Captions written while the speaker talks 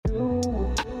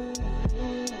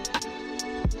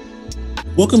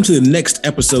Welcome to the next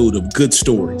episode of Good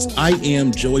Stories. I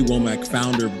am Joey Womack,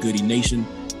 founder of Goody Nation,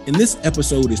 and this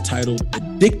episode is titled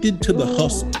Addicted to the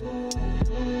Hustle.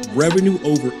 Revenue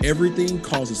over everything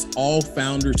causes all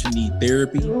founders to need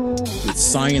therapy with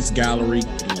Science Gallery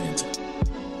Atlanta.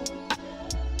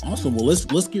 Awesome. Well,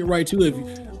 let's get right to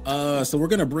it. So we're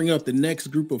going to bring up the next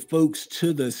group of folks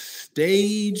to the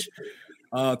stage,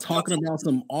 talking about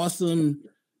some awesome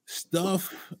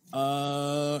stuff,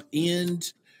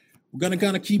 and we're going to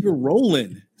kind of keep it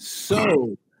rolling.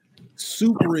 So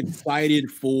super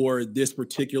excited for this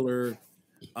particular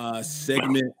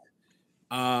segment.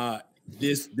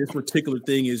 This particular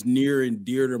thing is near and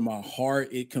dear to my heart.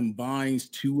 It combines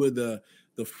two of the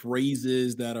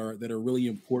phrases that are really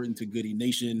important to Goody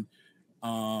Nation.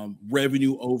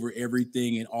 Revenue over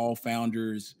everything, and all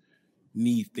founders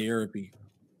need therapy.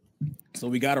 So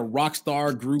we got a rock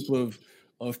star group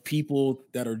of people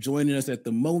that are joining us at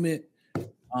the moment,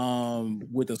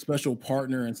 with a special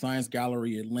partner in Science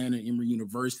Gallery Atlanta, Emory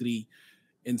University.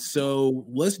 And so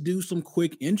let's do some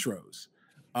quick intros.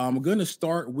 I'm going to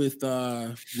start with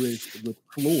Floyd.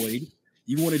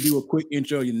 You want to do a quick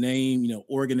intro, your name,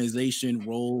 organization,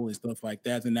 role, and stuff like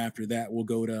that. And after that, we'll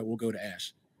go to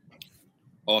Ash.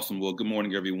 Awesome. Well, good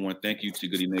morning, everyone. Thank you to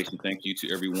Goody Nation. Thank you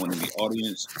to everyone in the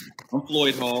audience. I'm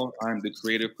Floyd Hall. I'm the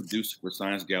creative producer for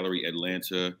Science Gallery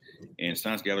Atlanta. And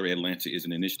Science Gallery Atlanta is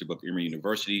an initiative of Emory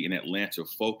University, an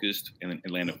Atlanta-focused and an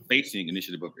Atlanta-facing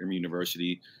initiative of Emory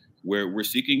University, where we're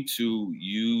seeking to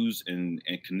use and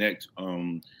connect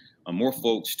more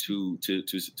folks to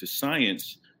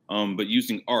science, but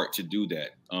using art to do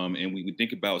that. And we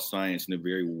think about science in a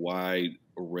very wide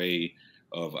array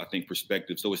of, I think,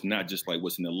 perspective. So it's not just like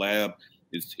what's in the lab,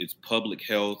 it's public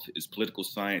health, it's political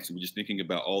science. And we're just thinking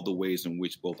about all the ways in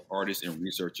which both artists and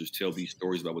researchers tell these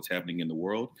stories about what's happening in the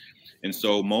world. And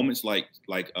so moments like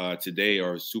today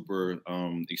are super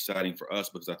exciting for us,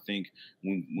 because I think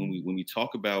when we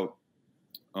talk about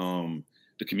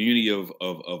the community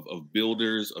of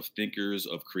builders, of thinkers,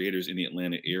 of creators in the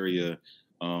Atlanta area,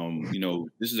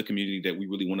 this is a community that we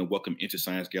really want to welcome into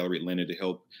Science Gallery Atlanta to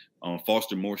help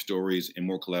foster more stories and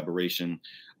more collaboration.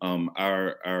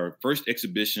 Our first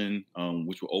exhibition,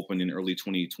 which will open in early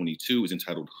 2022, is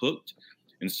entitled Hooked.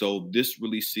 And so this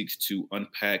really seeks to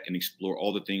unpack and explore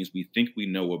all the things we think we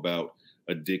know about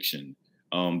addiction,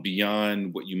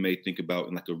 beyond what you may think about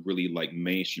in like a really like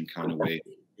mainstream kind of way.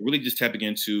 Really just tapping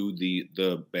into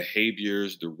the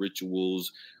behaviors, the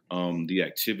rituals, the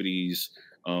activities,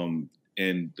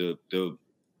 and the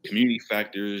community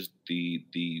factors,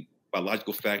 the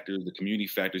biological factors, the community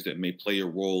factors that may play a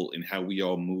role in how we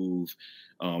all move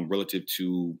relative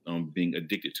to being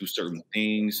addicted to certain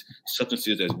things,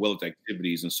 substances, as well as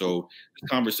activities. And so the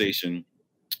conversation,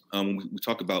 we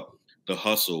talk about the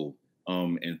hustle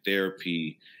and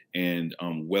therapy and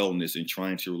wellness, and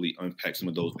trying to really unpack some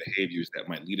of those behaviors that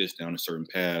might lead us down a certain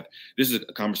path. This is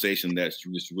a conversation that's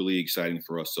just really exciting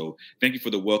for us. So thank you for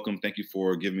the welcome. Thank you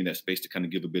for giving me that space to kind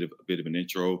of give a bit of an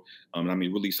intro. And I'm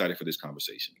really excited for this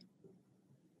conversation.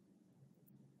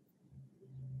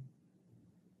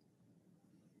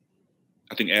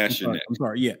 I think Ash. I'm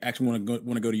sorry. Yeah, Ash, want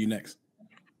to go to you next.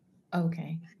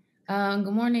 Okay. Good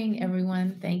morning,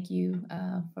 everyone. Thank you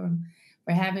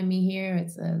for having me here.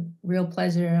 It's a real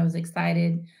pleasure. I was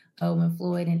excited when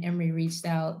Floyd and Emory reached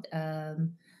out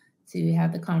to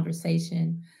have the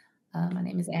conversation. My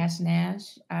name is Ash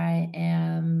Nash. I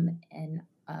am an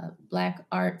Black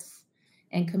arts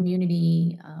and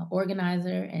community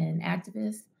organizer and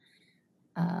activist.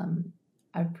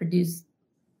 I've produced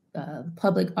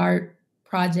public art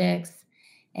projects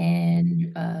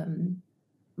and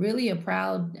really a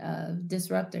proud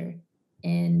disruptor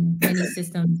in many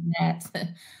systems that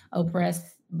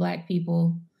oppress Black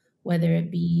people, whether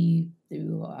it be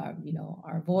through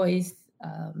our voice,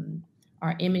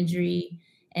 our imagery,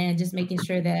 and just making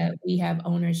sure that we have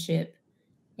ownership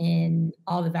in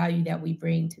all the value that we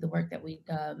bring to the work that we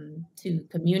to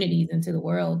communities and to the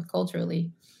world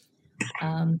culturally.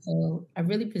 So I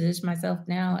really position myself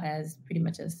now as pretty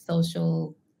much a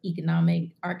social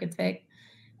economic architect,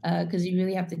 because you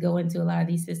really have to go into a lot of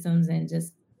these systems and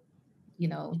just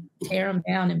tear them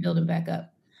down and build them back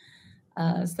up.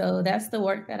 So that's the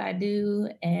work that I do.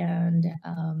 And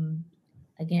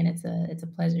again, it's a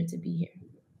pleasure to be here.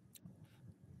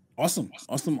 Awesome.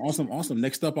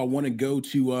 Next up, I want to go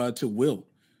to Will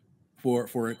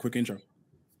for a quick intro.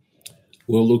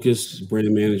 Will Lucas,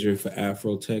 brand manager for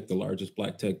Afrotech, the largest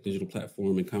Black tech digital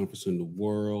platform and conference in the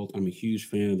world. I'm a huge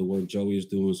fan of the work Joey is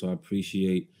doing, so I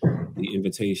appreciate the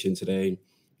invitation today.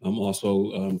 I'm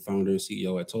also founder and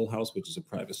CEO at Toll House, which is a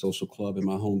private social club in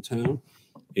my hometown.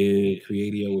 and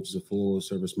Creatio, which is a full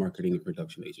service marketing and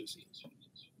production agency.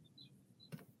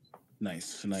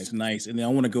 Nice. And then I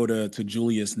want to go to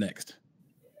Julius next.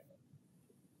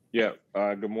 Yeah.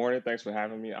 Good morning. Thanks for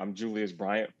having me. I'm Julius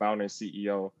Bryant, founder and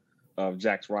CEO of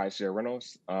Jack's Rideshare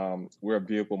Rentals. We're a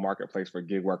vehicle marketplace for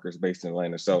gig workers based in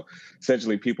Atlanta. So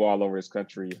essentially people all over this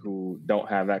country who don't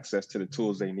have access to the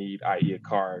tools they need, i.e. a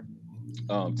car,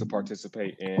 to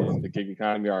participate in the gig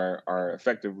economy are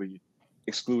effectively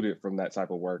excluded from that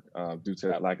type of work due to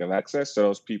that lack of access. So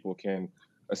those people can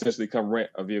essentially come rent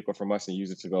a vehicle from us and use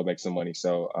it to go make some money.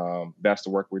 So that's the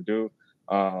work we do.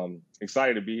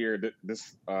 Excited to be here.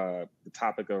 The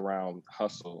topic around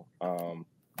hustle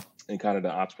and kind of the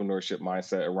entrepreneurship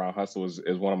mindset around hustle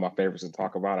is one of my favorites to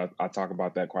talk about. I talk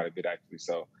about that quite a bit actually.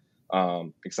 So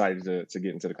excited to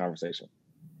get into the conversation.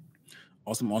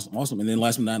 Awesome. And then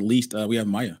last but not least, we have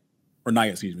Naya.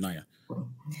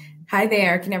 Hi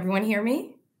there. Can everyone hear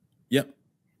me? Yep.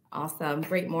 Awesome.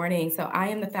 Great morning. So I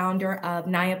am the founder of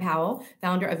Naya Powell,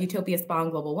 founder of Utopia Spa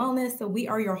and Global Wellness. So we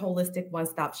are your holistic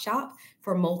one-stop shop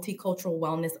for multicultural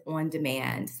wellness on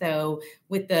demand. So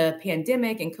with the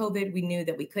pandemic and COVID, we knew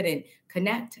that we couldn't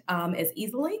connect as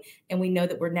easily. And we know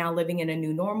that we're now living in a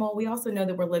new normal. We also know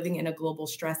that we're living in a global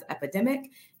stress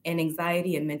epidemic, and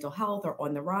anxiety and mental health are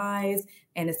on the rise,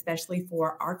 and especially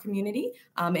for our community.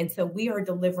 And so we are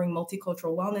delivering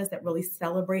multicultural wellness that really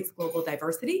celebrates global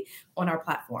diversity on our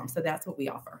platform. So that's what we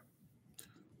offer.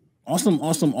 Awesome.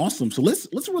 So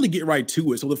let's really get right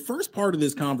to it. So the first part of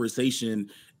this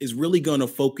conversation is really going to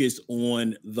focus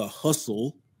on the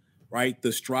hustle, right?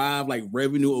 The strive, like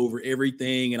revenue over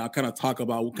everything. And I'll kind of talk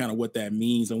about what that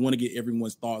means. I want to get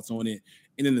everyone's thoughts on it.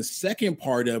 And then the second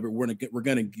part of it, we're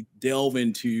going to delve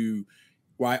into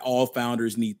why all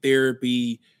founders need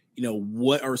therapy.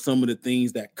 What are some of the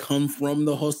things that come from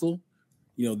the hustle?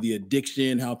 The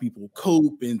addiction, how people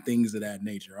cope, and things of that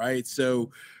nature, right?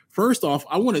 So first off,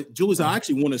 Julius, I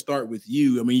actually want to start with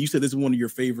you. I mean, you said this is one of your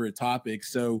favorite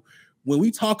topics. So when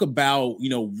we talk about,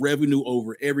 revenue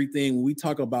over everything, when we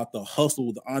talk about the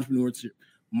hustle, the entrepreneurship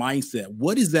mindset,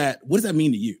 what does that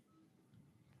mean to you?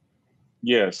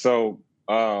 Yeah. So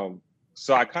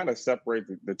I kind of separate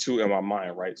the two in my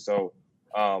mind, right? So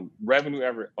revenue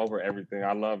over everything.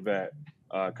 I love that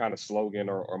kind of slogan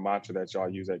or mantra that y'all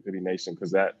use at Goody Nation,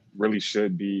 because that really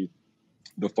should be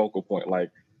the focal point. Like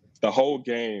the whole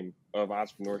game of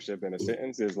entrepreneurship in a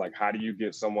sentence is like, how do you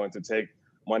get someone to take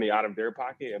money out of their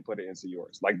pocket and put it into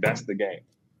yours? Like that's the game,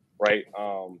 right?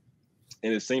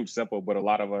 And it seems simple, but a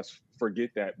lot of us forget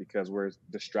that because we're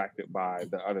distracted by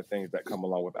the other things that come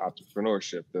along with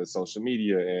entrepreneurship, the social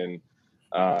media and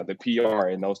the PR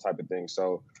and those type of things.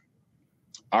 So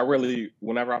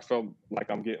whenever I feel like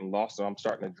I'm getting lost or I'm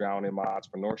starting to drown in my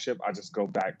entrepreneurship, I just go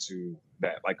back to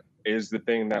that. Like, is the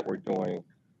thing that we're doing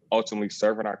ultimately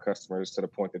serving our customers to the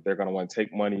point that they're going to want to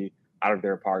take money out of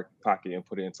their pocket and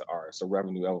put it into ours? So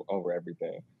revenue over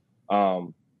everything.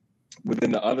 But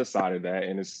then the other side of that,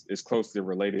 and it's closely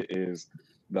related, is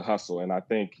the hustle. And I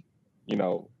think,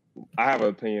 I have an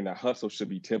opinion that hustle should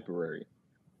be temporary,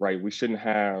 right? We shouldn't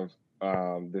have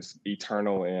this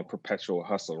eternal and perpetual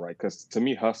hustle, right? Because to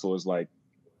me, hustle is like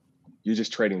you're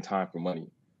just trading time for money.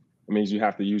 It means you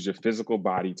have to use your physical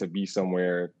body to be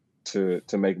somewhere to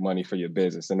make money for your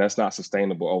business. And that's not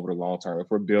sustainable over the long term. If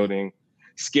we're building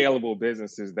scalable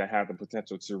businesses that have the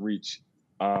potential to reach,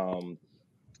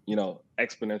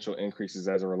 exponential increases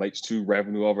as it relates to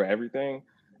revenue over everything,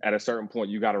 at a certain point,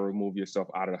 you got to remove yourself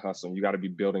out of the hustle. You got to be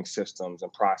building systems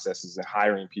and processes and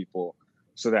hiring people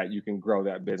so that you can grow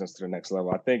that business to the next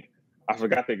level. I think I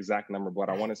forgot the exact number, but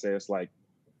I want to say it's like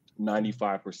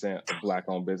 95% of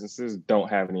Black-owned businesses don't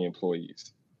have any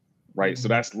employees, right? So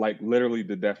that's like literally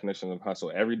the definition of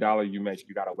hustle. Every dollar you make,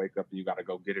 you got to wake up and you got to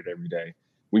go get it every day.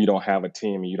 When you don't have a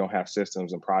team and you don't have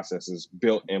systems and processes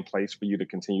built in place for you to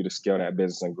continue to scale that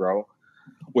business and grow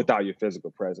without your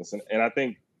physical presence. And I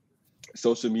think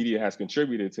social media has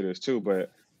contributed to this too,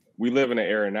 but we live in an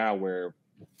era now where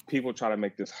people try to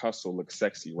make this hustle look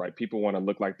sexy, right? People want to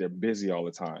look like they're busy all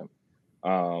the time.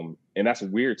 And that's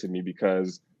weird to me,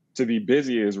 because to be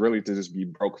busy is really to just be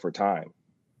broke for time,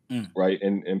 right?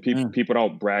 And people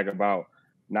don't brag about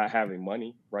not having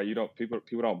money, right? People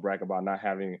don't brag about not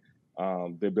having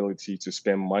the ability to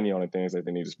spend money on the things that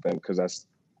they need to spend,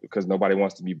 because nobody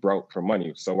wants to be broke for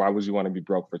money. So why would you want to be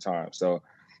broke for time? So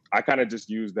I kind of just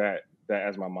use that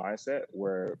as my mindset,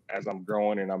 where as I'm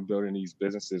growing and I'm building these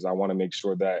businesses, I want to make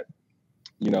sure that,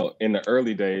 in the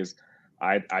early days,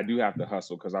 I do have to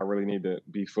hustle because I really need to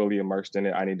be fully immersed in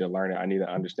it. I need to learn it. I need to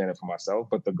understand it for myself.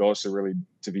 But the goal should really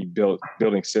to be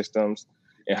building systems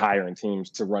and hiring teams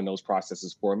to run those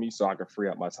processes for me so I can free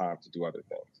up my time to do other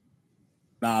things.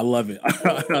 Nah, I love it.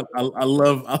 I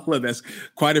love that's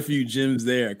quite a few gems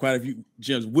there. Quite a few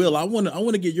gems. Will, I want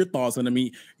to get your thoughts on. I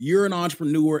mean, you're an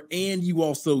entrepreneur and you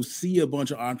also see a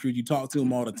bunch of entrepreneurs. You talk to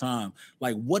them all the time.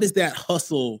 Like, what is that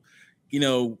hustle?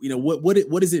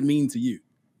 What does it mean to you?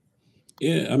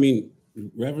 Yeah, I mean,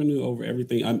 revenue over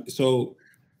everything. So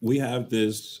we have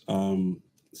this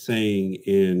saying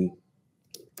in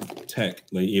tech,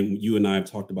 like you and I have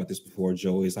talked about this before,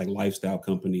 Joe. It's like lifestyle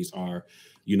companies are,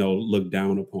 looked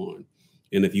down upon.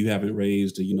 And if you haven't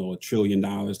raised, $1 trillion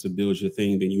to build your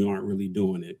thing, then you aren't really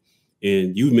doing it.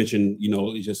 And you mentioned,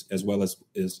 just as well as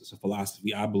a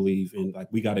philosophy, I believe in, like,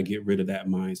 we got to get rid of that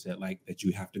mindset, like that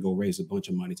you have to go raise a bunch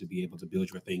of money to be able to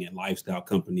build your thing. And lifestyle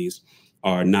companies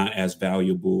are not as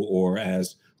valuable or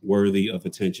as worthy of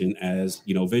attention as,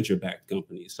 venture-backed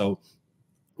companies. So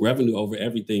revenue over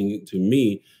everything to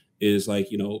me is like,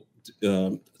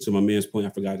 to my man's point, I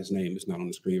forgot his name. It's not on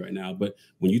the screen right now. But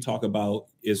when you talk about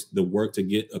it's the work to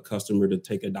get a customer to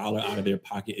take $1 out of their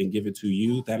pocket and give it to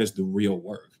you, that is the real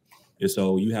work. And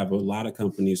so you have a lot of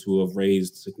companies who have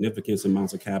raised significant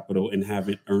amounts of capital and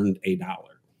haven't earned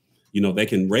 $1. They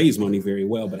can raise money very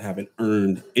well, but haven't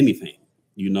earned anything.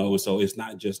 And so it's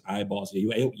not just eyeballs.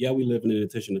 Yeah, we live in an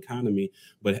efficient economy,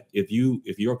 but if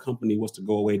your company was to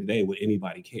go away today, would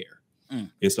anybody care?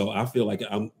 And so I feel like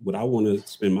what I want to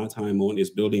spend my time on is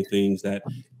building things that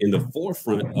in the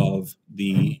forefront of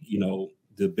the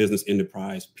business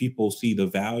enterprise, people see the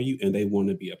value and they want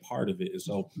to be a part of it. And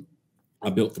so I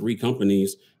built 3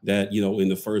 companies that, in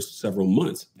the first several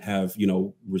months have,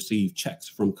 received checks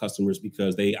from customers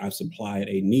because I supplied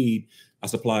a need. I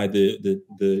supplied the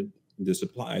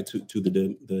supply to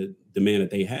the demand that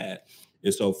they had.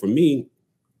 And so for me,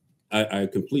 I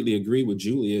completely agree with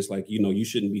Julius. Like, you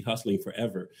shouldn't be hustling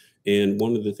forever. And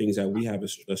one of the things that we have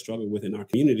a struggle with in our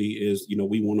community is,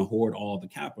 we want to hoard all the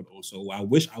capital. So I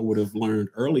wish I would have learned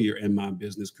earlier in my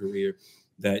business career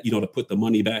that, to put the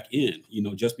money back in,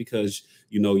 just because,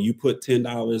 you put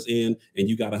 $10 in and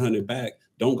you got 100 back,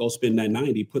 don't go spend that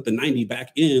 90, put the 90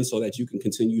 back in so that you can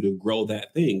continue to grow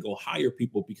that thing, go hire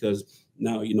people, because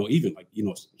now, even like,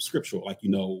 scriptural, like,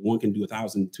 one can do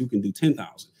 1,000, 2 can do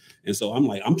 10,000. And so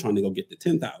I'm trying to go get the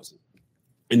 10,000.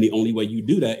 And the only way you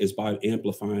do that is by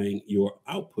amplifying your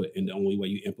output. And the only way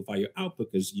you amplify your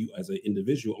output, because you as an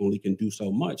individual only can do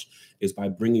so much, is by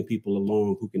bringing people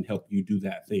along who can help you do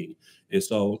that thing. And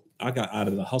so I got out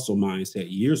of the hustle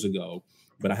mindset years ago,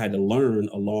 but I had to learn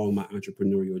along my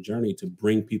entrepreneurial journey to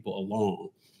bring people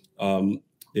along.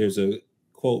 There's a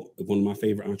quote of one of my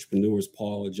favorite entrepreneurs,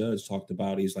 Paul Judge, talked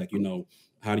about. He's like,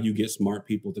 how do you get smart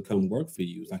people to come work for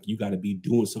you? It's like, you got to be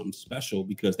doing something special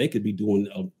because they could be doing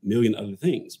a million other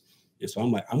things. And so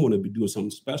I'm like, I want to be doing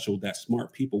something special that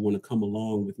smart people want to come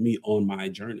along with me on my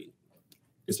journey.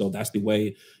 And so that's the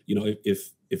way,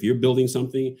 if you're building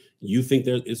something, you think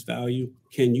there is value,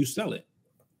 can you sell it?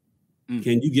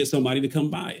 Can you get somebody to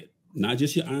come buy it? Not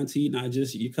just your auntie, not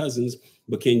just your cousins,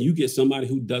 but can you get somebody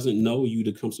who doesn't know you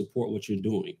to come support what you're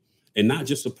doing? And not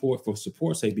just support for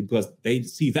support's sake, because they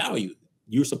see value.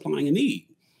 You're supplying a need,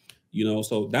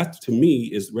 so that to me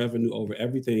is revenue over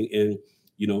everything. And,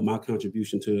 my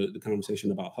contribution to the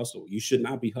conversation about hustle, you should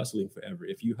not be hustling forever.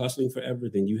 If you're hustling forever,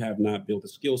 then you have not built a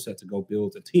skill set to go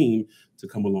build a team to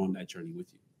come along that journey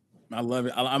with you. I love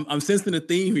it. I'm sensing a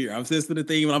theme here. I'm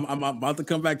about to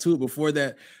come back to it. Before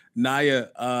that, Naya,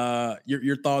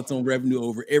 your thoughts on revenue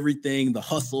over everything, the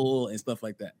hustle and stuff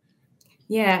like that.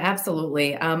 Yeah,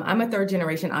 absolutely. I'm a 3rd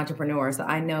generation entrepreneur, so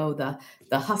I know the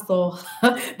hustle,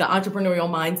 the entrepreneurial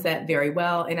mindset very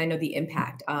well, and I know the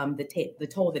impact, the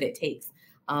toll that it takes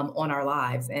on our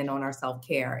lives and on our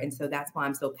self-care. And so that's why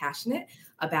I'm so passionate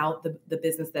about the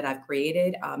business that I've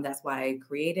created. That's why I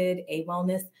created a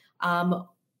wellness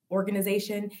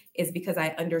organization, is because I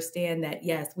understand that,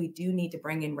 yes, we do need to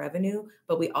bring in revenue,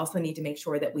 but we also need to make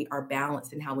sure that we are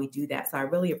balanced in how we do that. So I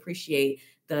really appreciate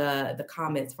the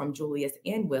comments from Julius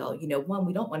and Will. One,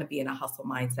 we don't want to be in a hustle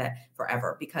mindset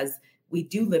forever, because we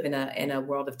do live in a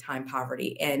world of time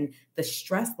poverty, and the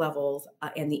stress levels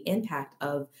and the impact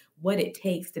of what it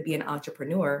takes to be an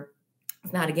entrepreneur.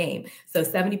 It's not a game. So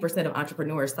 70% of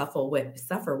entrepreneurs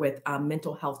suffer with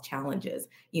mental health challenges,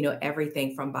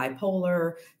 everything from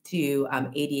bipolar to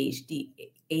ADHD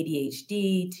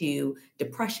to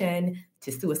depression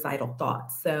to suicidal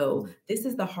thoughts. So this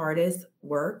is the hardest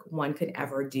work one could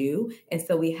ever do. And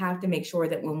so we have to make sure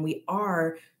that when we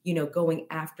are, going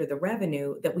after the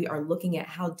revenue, that we are looking at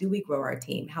how do we grow our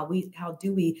team? How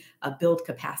do we build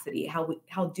capacity?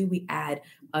 How do we add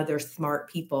other smart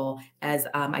people? As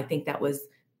I think that was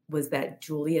that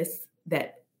Julius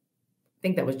that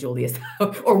think that was Julius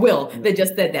or Will that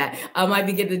just said that. I might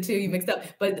be getting the two mixed up,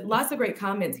 but lots of great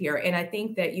comments here. And I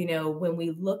think that, when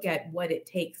we look at what it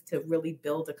takes to really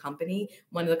build a company,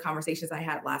 one of the conversations I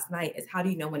had last night is, how do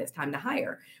you know when it's time to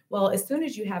hire? Well, as soon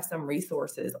as you have some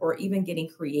resources, or even getting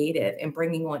creative and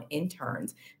bringing on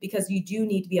interns, because you do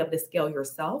need to be able to scale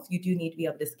yourself. You do need to be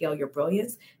able to scale your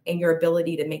brilliance and your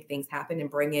ability to make things happen and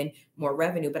bring in more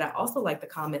revenue. But I also like the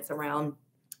comments around,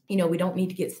 we don't need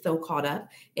to get so caught up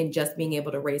in just being able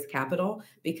to raise capital,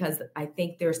 because I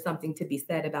think there's something to be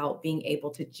said about being able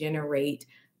to generate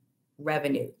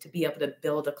revenue, to be able to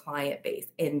build a client base.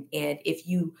 And if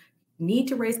you need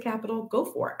to raise capital, go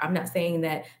for it. I'm not saying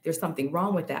that there's something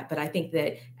wrong with that, but I think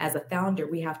that as a founder,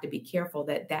 we have to be careful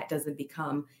that that doesn't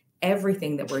become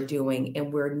everything that we're doing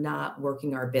and we're not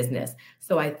working our business.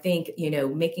 So I think,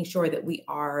 making sure that we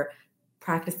are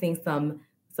practicing some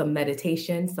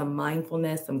meditation, some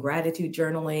mindfulness, some gratitude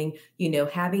journaling,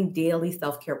 having daily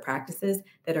self-care practices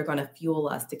that are going to fuel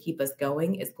us to keep us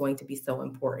going is going to be so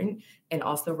important. And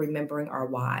also remembering our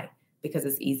why, because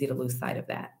it's easy to lose sight of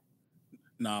that.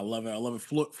 No, I love it. I love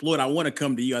it. Floyd, I want to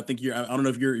come to you. I think I don't know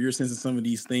if you're sensing some of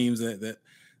these themes that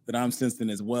I'm sensing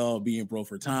as well, being broke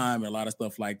for time and a lot of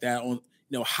stuff like that.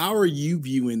 How are you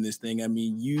viewing this thing? I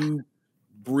mean, you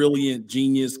brilliant,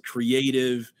 genius,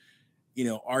 creative,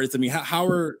 artists. I mean, how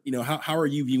are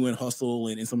you viewing hustle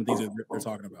and some of the things that they're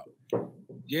talking about?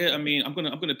 Yeah, I mean, I'm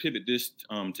gonna pivot this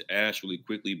to Ash really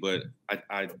quickly, but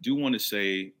I do want to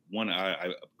say, one,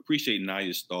 I appreciate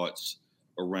Naya's thoughts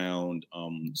around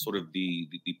sort of the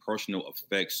personal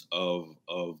effects of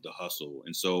the hustle,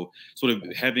 and so sort of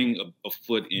having a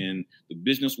foot in the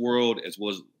business world as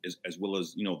well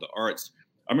as the arts.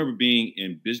 I remember being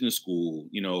in business school,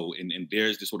 and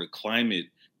there's this sort of climate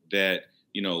that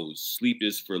sleep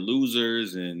is for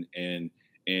losers and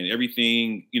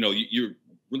everything. You're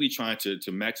really trying to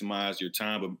maximize your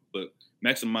time, but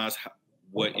maximize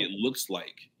what it looks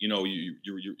like.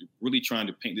 You're really trying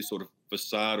to paint this sort of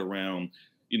facade around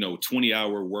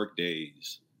 20-hour work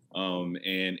days,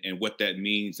 and what that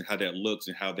means and how that looks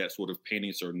and how that sort of painting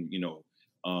a certain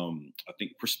I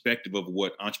think perspective of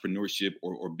what entrepreneurship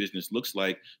or business looks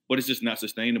like, but it's just not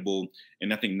sustainable.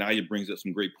 And I think Naya brings up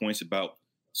some great points about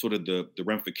sort of the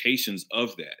ramifications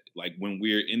of that. Like when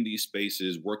we're in these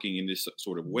spaces working in this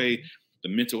sort of way, the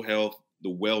mental health, the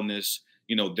wellness,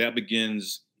 that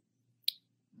begins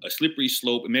a slippery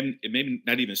slope. And maybe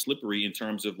not even slippery in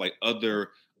terms of like other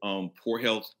poor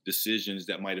health decisions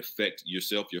that might affect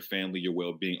yourself, your family, your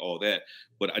well-being, all that.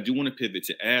 But I do want to pivot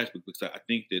to Ash, because I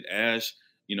think that Ash,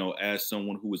 as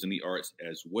someone who is in the arts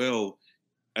as well,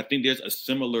 I think there's a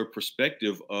similar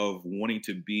perspective of wanting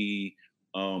to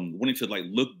like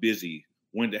look busy,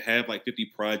 wanting to have like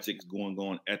 50 projects going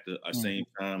on at the same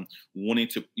time, wanting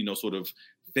to, sort of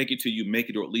fake it till you make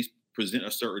it, or at least present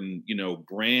a certain,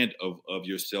 brand of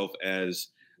yourself as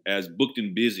booked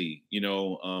and busy,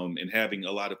 and having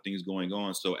a lot of things going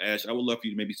on. So Ash, I would love for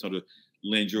you to maybe sort of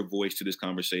lend your voice to this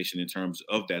conversation in terms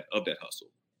of that hustle.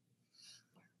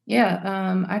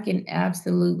 Yeah, I can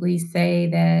absolutely say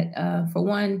that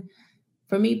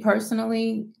for me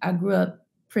personally, I grew up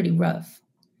pretty rough,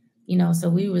 so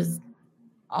we was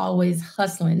always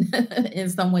hustling in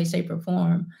some way, shape, or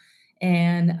form.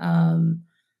 And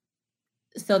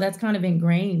so that's kind of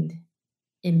ingrained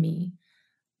in me.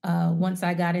 Once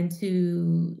I got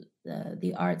into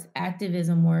the arts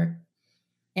activism work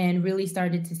and really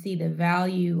started to see the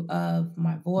value of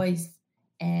my voice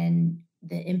and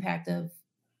the impact of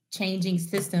changing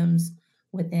systems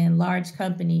within large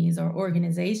companies or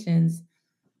organizations,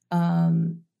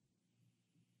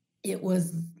 it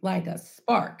was like a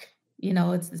spark.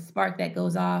 It's the spark that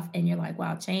goes off and you're like,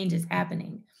 wow, change is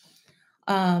happening.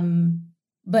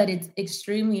 But it's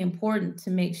extremely important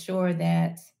to make sure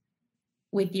that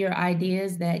with your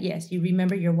ideas that, yes, you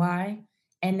remember your why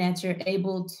and that you're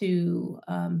able to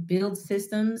build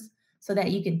systems so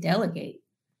that you can delegate.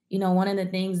 One of the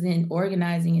things in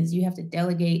organizing is you have to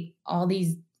delegate all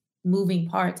these moving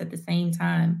parts at the same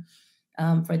time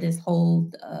for this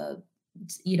whole,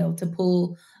 to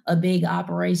pull a big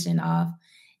operation off.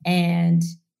 And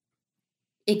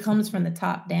it comes from the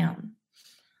top down.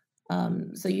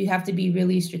 So you have to be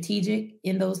really strategic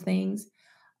in those things.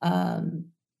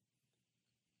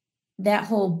 That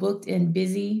whole booked and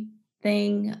busy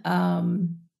thing,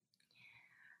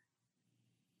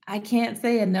 I can't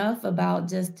say enough about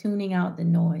just tuning out the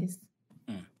noise.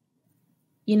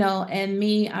 And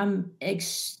me, I'm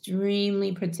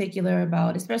extremely particular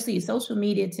about, especially social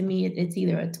media. To me, it's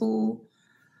either a tool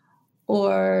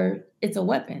or it's a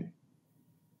weapon.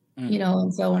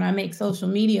 And so when I make social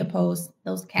media posts,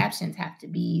 those captions have to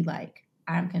be like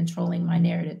I'm controlling my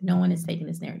narrative. No one is taking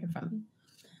this narrative from me.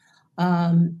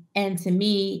 And to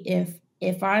me,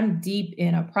 if I'm deep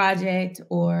in a project,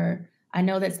 or I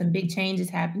know that some big change is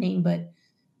happening, but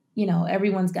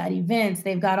everyone's got events,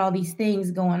 they've got all these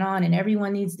things going on, and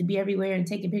everyone needs to be everywhere and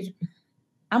taking pictures,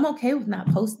 I'm okay with not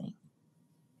posting.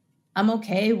 I'm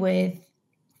okay with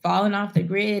falling off the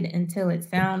grid until it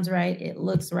sounds right, it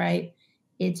looks right,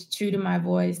 it's true to my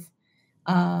voice,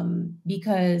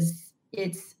 because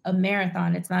it's a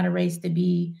marathon. It's not a race to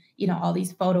be, all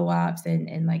these photo ops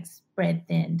and like spread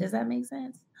thin. Does that make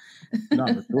sense? No,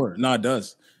 for sure. No, it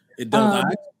does. It does.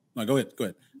 Go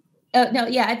ahead. No,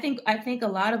 yeah, I think a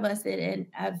lot of us, and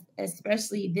I've,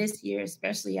 especially this year,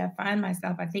 I find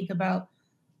myself, I think about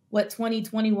what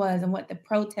 2020 was and what the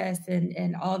protests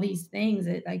and all these things,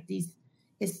 like these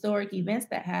historic events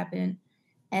that happened.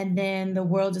 And then the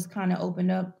world just kind of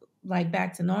opened up like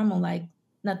back to normal, like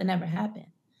nothing ever happened.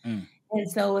 And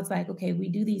so it's like, okay, we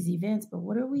do these events, but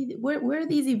where are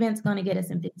these events going to get us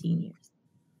in 15 years?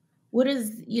 What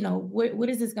is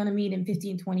this going to mean in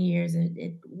 15, 20 years?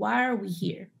 Why are we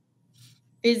here?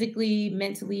 Physically,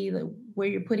 mentally, where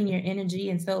you're putting your energy.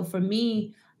 And so for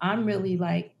me, I'm really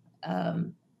like,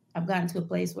 I've gotten to a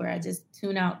place where I just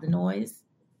tune out the noise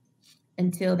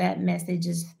until that message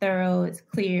is thorough, it's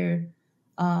clear,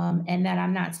 and that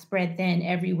I'm not spread thin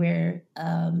everywhere,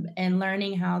 and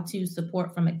learning how to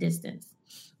support from a distance,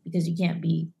 because you can't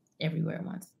be everywhere at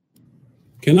once.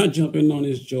 Can I jump in on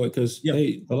this, Joy? Because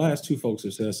the last two folks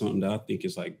have said something that I think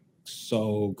is like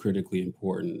so critically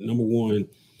important. Number one,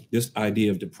 this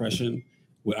idea of depression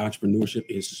with entrepreneurship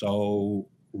is so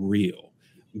real,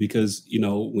 because,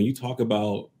 when you talk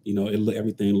about,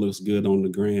 everything looks good on the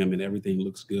gram and everything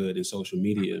looks good in social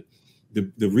media,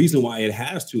 the reason why it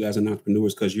has to as an entrepreneur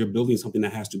is because you're building something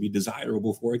that has to be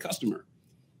desirable for a customer.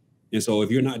 And so if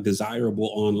you're not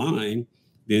desirable online,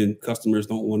 then customers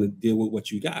don't want to deal with what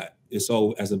you got. And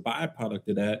so as a byproduct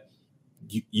of that,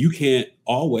 you can't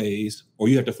always, or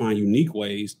you have to find unique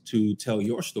ways to tell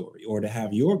your story, or to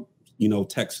have your,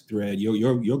 text thread,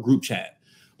 your group chat,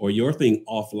 or your thing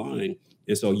offline.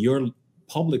 And so your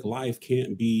public life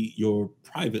can't be your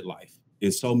private life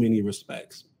in so many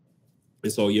respects.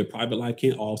 And so your private life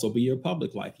can't also be your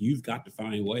public life. You've got to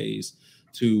find ways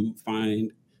to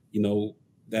find,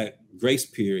 that grace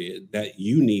period that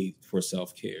you need for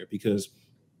self-care, because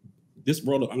this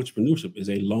world of entrepreneurship is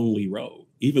a lonely road.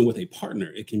 Even with a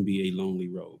partner, it can be a lonely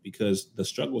road, because the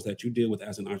struggles that you deal with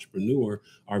as an entrepreneur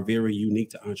are very unique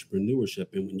to entrepreneurship.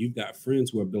 And when you've got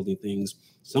friends who are building things,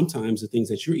 sometimes the things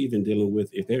that you're even dealing with,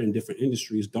 if they're in different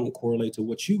industries, don't correlate to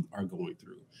what you are going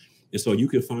through. And so you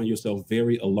can find yourself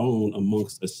very alone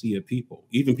amongst a sea of people,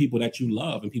 even people that you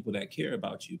love and people that care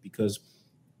about you, because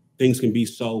things can be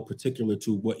so particular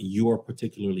to what you're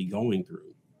particularly going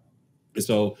through. And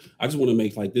so I just want to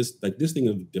make this thing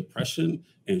of depression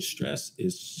and stress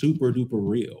is super duper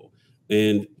real.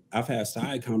 And I've had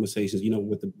side conversations,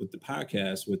 with the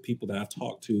podcast with people that I've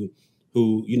talked to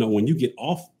who, when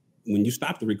you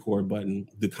stop the record button,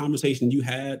 the conversation you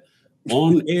had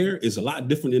on air is a lot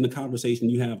different than the conversation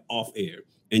you have off air.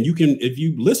 And you can, if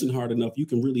you listen hard enough, you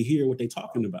can really hear what they're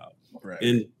talking about. Right.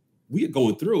 And we are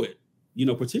going through it,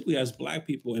 particularly as Black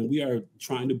people, and we are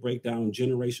trying to break down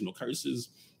generational curses.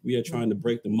 We are trying to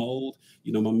break the mold.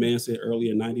 My man said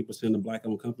earlier, 90% of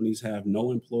Black-owned companies have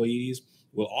no employees.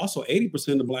 Well, also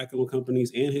 80% of Black-owned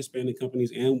companies and Hispanic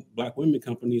companies and Black women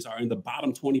companies are in the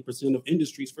bottom 20% of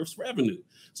industries for revenue.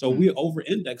 So we're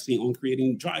over-indexing on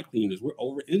creating dry cleaners. We're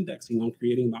over-indexing on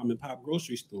creating mom-and-pop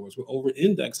grocery stores. We're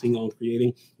over-indexing on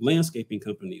creating landscaping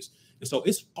companies. And so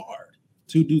it's hard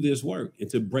to do this work and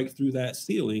to break through that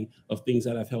ceiling of things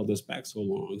that have held us back so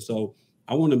long. So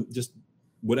I want to just,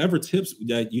 whatever tips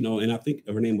that, and I think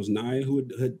her name was Naya who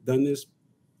had done this.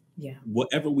 Yeah.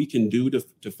 Whatever we can do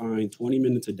to find 20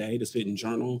 minutes a day to sit and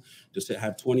journal, to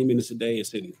have 20 minutes a day to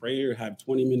sit in prayer, have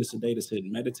 20 minutes a day to sit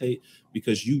and meditate,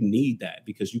 because you need that,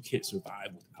 because you can't survive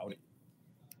without it.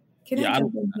 Can I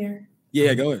jump in here?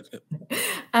 Yeah, go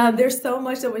ahead. There's so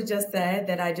much that was just said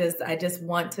that I just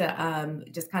want to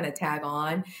just kind of tag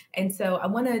on. And so I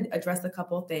want to address a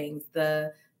couple of things,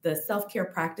 the self-care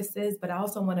practices, but I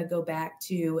also want to go back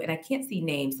to, and I can't see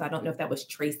names, so I don't know if that was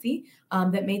Tracy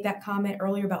that made that comment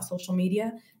earlier about social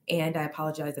media. And I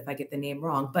apologize if I get the name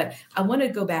wrong, but I want to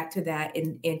go back to that.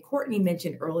 And Courtney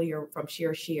mentioned earlier from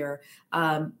Share,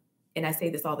 and I say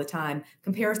this all the time,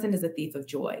 comparison is a thief of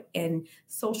joy. And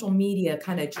social media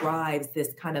kind of drives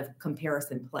this kind of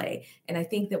comparison play. And I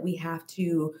think that we have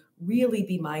to really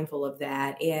be mindful of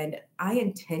that. And I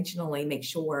intentionally make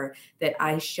sure that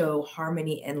I show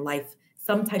harmony and life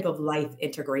some type of life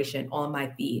integration on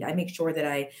my feed. I make sure that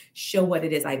I show what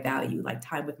it is I value, like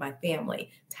time with my family,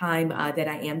 time that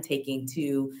I am taking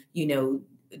to,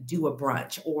 do a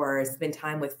brunch or spend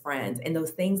time with friends, and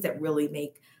those things that really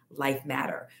make life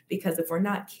matter. Because if we're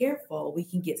not careful, we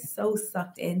can get so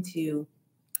sucked into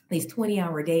these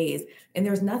 20-hour days and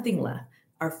there's nothing left.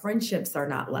 Our friendships are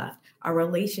not left. Our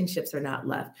relationships are not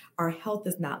left. Our health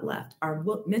is not left. Our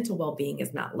mental well-being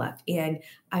is not left. And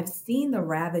I've seen the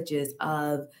ravages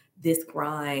of this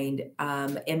grind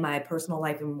in my personal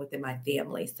life and within my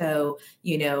family. So,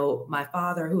 my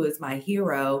father, who is my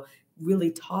hero,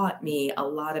 really taught me a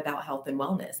lot about health and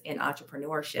wellness and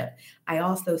entrepreneurship. I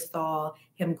also saw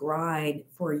him grind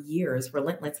for years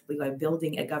relentlessly by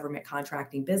building a government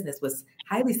contracting business, was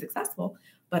highly successful.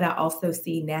 But I also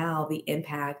see now the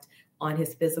impact on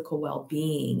his physical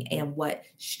well-being and what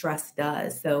stress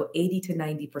does. So 80 to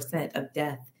 90% of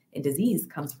death and disease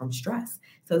comes from stress.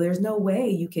 So there's no way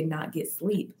you can not get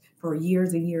sleep for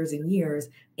years and years and years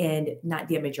and not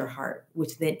damage your heart,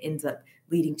 which then ends up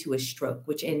leading to a stroke,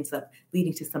 which ends up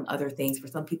leading to some other things. For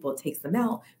some people, it takes them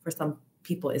out. For some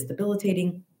people, it's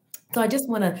debilitating. So I just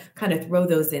want to kind of throw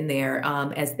those in there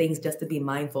as things just to be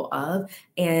mindful of.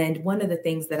 And one of the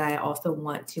things that I also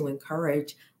want to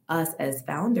encourage us as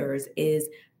founders is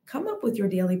come up with your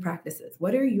daily practices.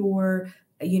 What are your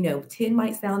 10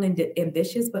 might sound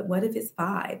ambitious, but what if it's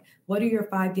 5? What are your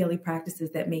 5 daily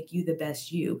practices that make you the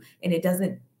best you? And it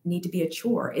doesn't need to be a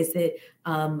chore. Is it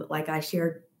like I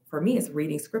shared? For me, it's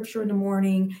reading scripture in the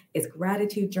morning, it's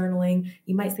gratitude journaling.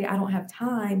 You might say, I don't have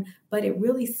time, but it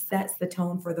really sets the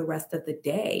tone for the rest of the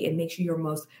day and makes you your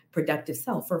most productive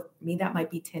self. For me, that might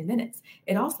be 10 minutes.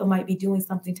 It also might be doing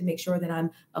something to make sure that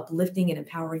I'm uplifting and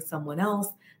empowering someone else,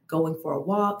 going for a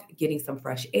walk, getting some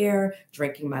fresh air,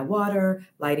 drinking my water,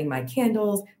 lighting my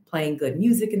candles, playing good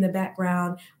music in the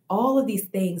background, all of these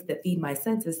things that feed my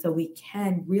senses so we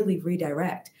can really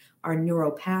redirect our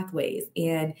neural pathways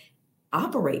and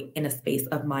operate in a space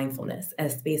of mindfulness, a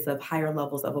space of higher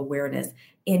levels of awareness,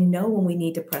 and know when we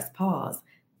need to press pause.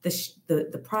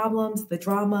 The problems, the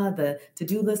drama, the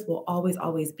to-do list will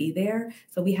always be there.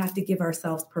 So we have to give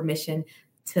ourselves permission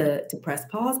to press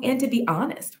pause and to be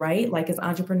honest, right? Like as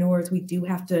entrepreneurs, we do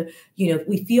have to,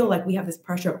 we feel like we have this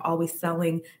pressure of always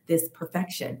selling this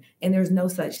perfection, and there's no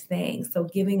such thing. So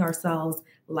giving ourselves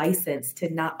license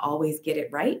to not always get it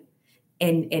right,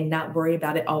 and not worry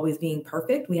about it always being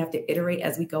perfect. We have to iterate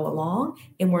as we go along,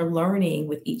 and we're learning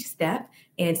with each step.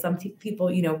 And some people,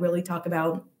 really talk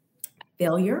about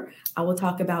failure. I will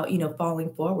talk about,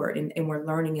 falling forward, and we're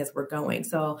learning as we're going.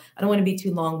 So I don't want to be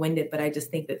too long-winded, but I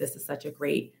just think that this is such a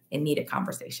great and needed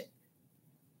conversation.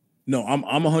 No, I'm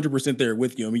 100% there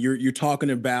with you. I mean, you're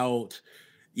talking about,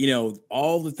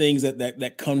 all the things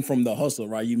that come from the hustle,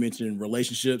 right? You mentioned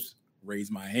relationships.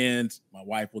 Raise my hands. My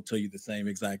wife will tell you the same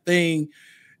exact thing.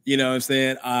 You know what I'm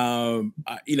saying?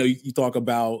 You talk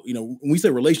about, when we say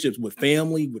relationships with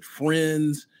family, with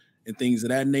friends and things of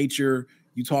that nature,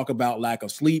 you talk about lack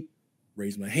of sleep,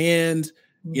 raise my hands,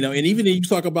 and even you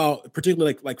talk about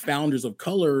particularly like founders of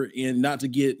color, and not to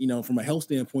get, from a health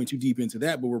standpoint too deep into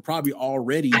that, but we're probably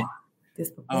already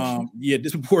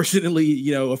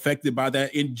disproportionately, affected by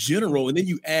that in general. And then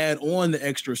you add on the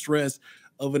extra stress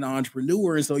of an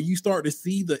entrepreneur. And so you start to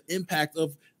see the impact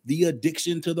of the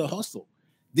addiction to the hustle.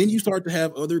 Then you start to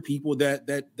have other people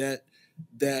that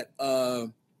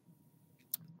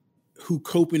who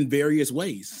cope in various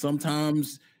ways.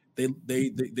 Sometimes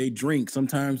they drink,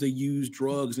 sometimes they use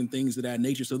drugs and things of that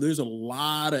nature. So there's a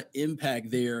lot of impact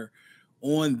there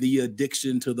on the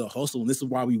addiction to the hustle. And this is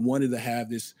why we wanted to have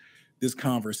this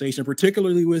conversation,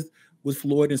 particularly with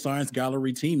Floyd and Science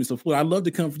Gallery team. And so, Floyd, I'd love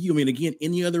to come for you. I mean, again,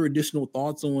 any other additional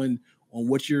thoughts on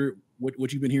what you've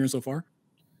been hearing so far?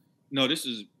 No, this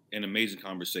is an amazing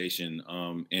conversation.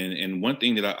 And one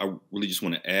thing that I really just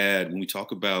want to add when we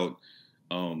talk about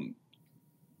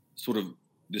sort of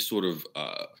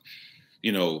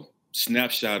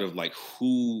snapshot of like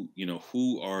who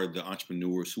are the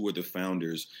entrepreneurs, who are the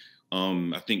founders.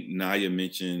 I think Naya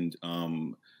mentioned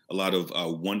a lot of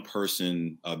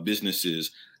one-person businesses.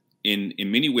 In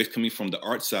many ways, coming from the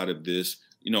art side of this,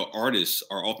 artists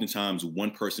are oftentimes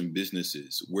one-person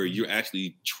businesses where you're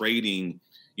actually trading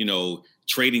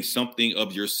something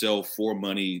of yourself for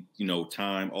money,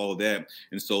 time, all of that.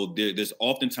 And so there's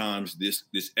oftentimes this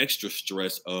extra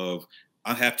stress of,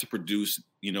 I have to produce,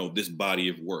 this body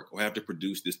of work, or I have to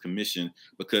produce this commission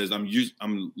because I'm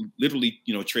literally,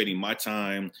 trading my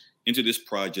time into this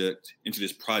project, into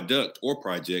this product or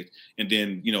project. And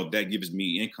then, that gives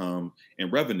me income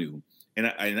and revenue. And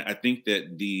I think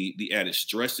that the added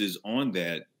stresses on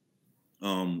that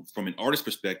from an artist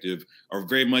perspective are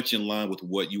very much in line with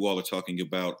what you all are talking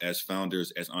about as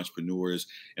founders, as entrepreneurs.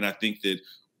 And I think that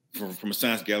from a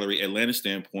Science Gallery Atlanta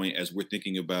standpoint, as we're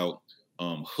thinking about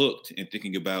Hooked and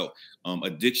thinking about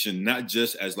addiction, not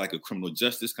just as like a criminal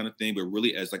justice kind of thing, but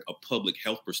really as like a public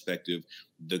health perspective,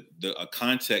 a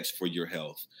context for your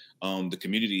health, the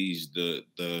communities,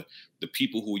 the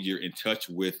people who you're in touch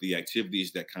with, the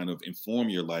activities that kind of inform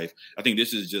your life. I think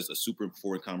this is just a super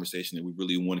important conversation that we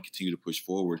really want to continue to push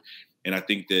forward. And I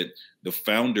think that the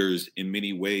founders in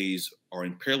many ways are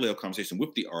in parallel conversation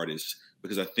with the artists,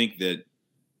 because I think that,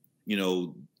 you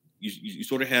know, you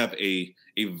sort of have a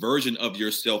version of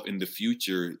yourself in the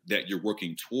future that you're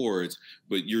working towards,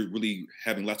 but you're really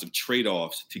having lots of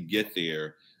trade-offs to get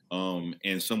there.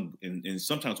 And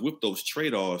sometimes with those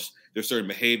trade-offs, there's certain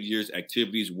behaviors,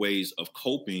 activities, ways of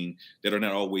coping that are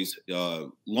not always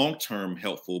long-term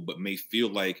helpful, but may feel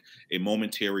like a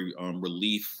momentary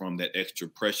relief from that extra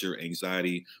pressure,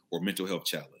 anxiety, or mental health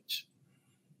challenge.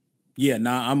 Yeah,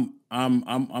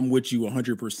 I'm with you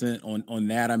 100% on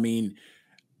that. I mean,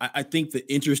 I think the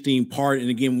interesting part, and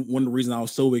again, one of the reasons I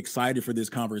was so excited for this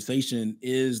conversation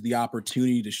is the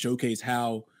opportunity to showcase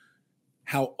how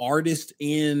artists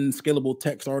and scalable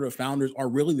tech startup founders are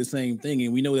really the same thing.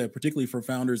 And we know that particularly for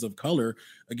founders of color,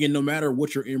 again, no matter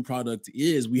what your end product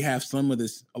is, we have a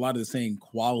lot of the same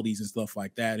qualities and stuff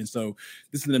like that. And so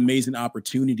this is an amazing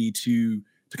opportunity to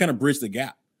kind of bridge the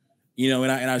gap. You know,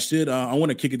 and I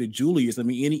want to kick it to Julius. I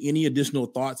mean, any additional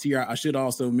thoughts here? I should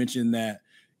also mention that,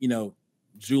 you know,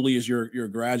 Julius, you're a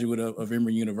graduate of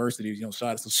Emory University. You know,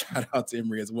 shout out to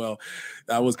Emory as well.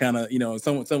 That was kind of, you know,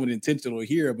 somewhat intentional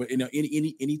here. But, you know,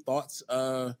 any thoughts,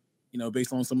 you know,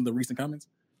 based on some of the recent comments?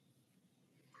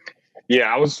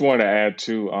 Yeah, I just want to add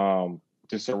to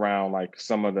just around like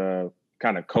some of the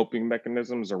kind of coping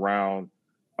mechanisms around,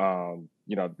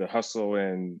 you know, the hustle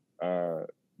and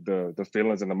the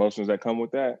feelings and emotions that come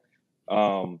with that.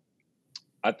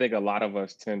 I think a lot of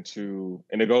us tend to,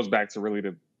 and it goes back to really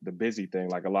the busy thing.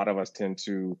 Like a lot of us tend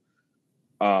to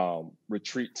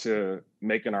retreat to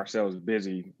making ourselves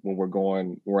busy when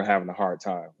we're having a hard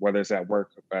time, whether it's at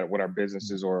work, with our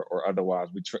businesses or otherwise.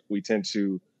 We tend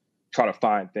to try to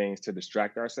find things to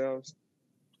distract ourselves.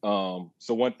 So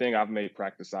one thing I've made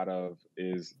practice out of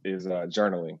is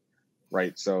journaling,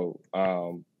 right? So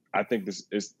I think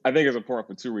it's important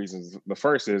for two reasons. The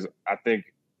first is I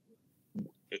think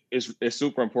it's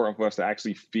super important for us to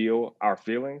actually feel our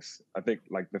feelings. I think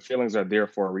like the feelings are there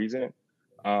for a reason.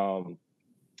 And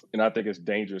I think it's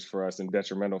dangerous for us and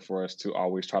detrimental for us to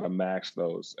always try to mask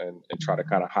those and try to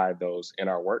kind of hide those in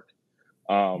our work.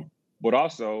 But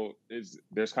also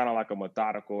there's kind of like a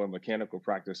methodical and mechanical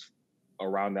practice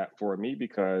around that for me,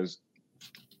 because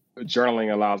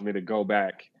journaling allows me to go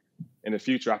back in the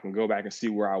future. I can go back and see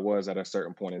where I was at a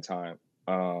certain point in time,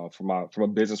 from a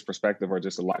business perspective or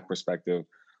just a life perspective.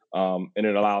 And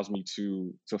it allows me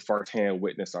to firsthand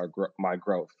witness my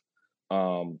growth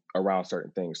around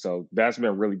certain things. So that's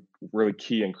been really, really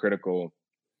key and critical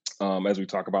as we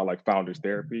talk about like founders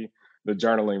therapy. The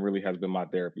journaling really has been my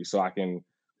therapy. So I can,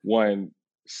 one,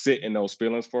 sit in those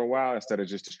feelings for a while instead of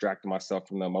just distracting myself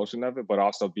from the emotion of it, but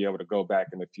also be able to go back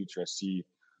in the future and see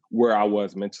where I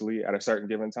was mentally at a certain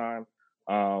given time.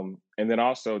 And then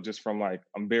also just from like,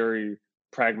 I'm very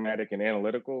pragmatic and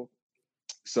analytical.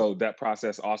 So that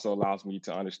process also allows me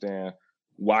to understand,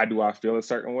 why do I feel a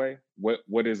certain way?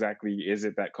 What exactly is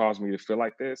it that caused me to feel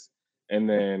like this? And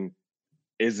then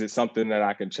is it something that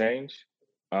I can change?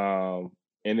 And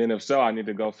then if so, I need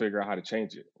to go figure out how to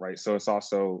change it, right? So it's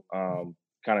also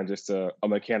kind of just a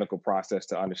mechanical process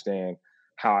to understand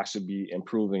how I should be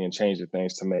improving and changing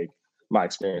things to make my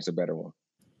experience a better one.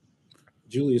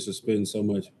 Julius is spending so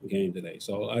much game today.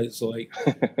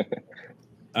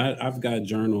 I've got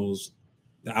journals.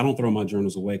 I don't throw my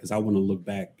journals away because I want to look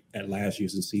back at last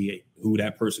year's and see who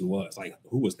that person was. Like,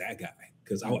 who was that guy?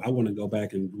 Because I want to go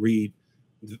back and read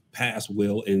the past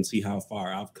Will and see how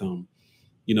far I've come.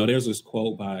 You know, there's this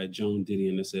quote by Joan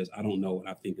Didion that says, "I don't know what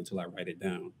I think until I write it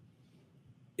down."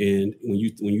 And when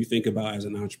you think about as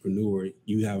an entrepreneur,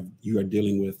 you are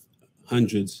dealing with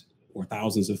hundreds or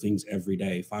thousands of things every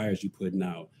day, fires you putting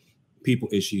out, people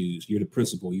issues. You're the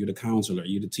principal, you're the counselor,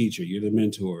 you're the teacher, you're the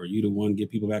mentor, you're the one get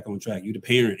people back on track, you're the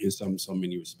parent in so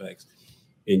many respects.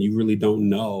 And you really don't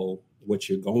know what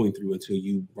you're going through until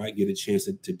you get a chance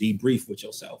to debrief with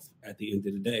yourself at the end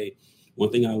of the day. One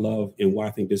thing I love and why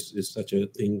I think this is such a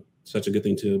good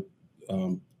thing to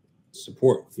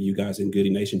support for you guys in Goody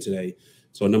Nation today.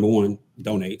 So number one,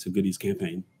 donate to Goody's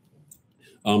campaign.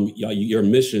 Your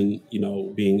mission,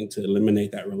 being to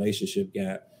eliminate that relationship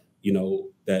gap,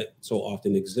 that so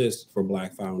often exists for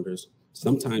Black founders.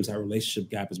 Sometimes our relationship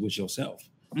gap is with yourself.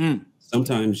 Mm.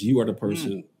 Sometimes you are the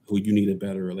person who you need a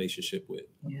better relationship with.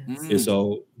 Yes. And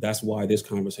so that's why this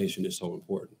conversation is so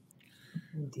important.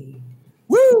 Indeed.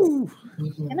 Woo!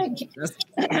 Can I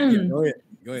go ahead.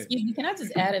 Excuse me, can I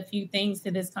just add a few things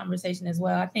to this conversation as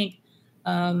well? I think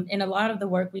in a lot of the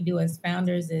work we do as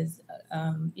founders is,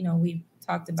 we've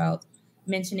talked about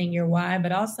mentioning your why,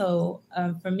 but also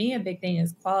for me, a big thing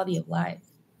is quality of life.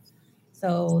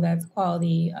 So that's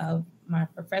quality of my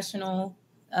professional,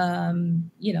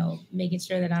 making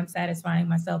sure that I'm satisfying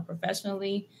myself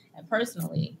professionally and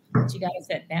personally. But you got to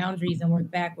set boundaries and work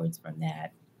backwards from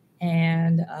that.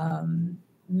 And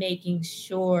making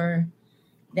sure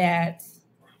that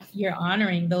you're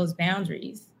honoring those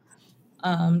boundaries.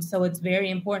 So it's very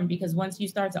important because once you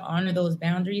start to honor those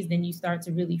boundaries, then you start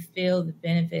to really feel the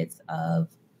benefits of,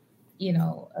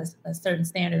 a certain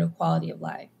standard of quality of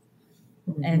life.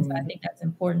 And so I think that's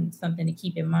important, something to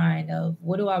keep in mind of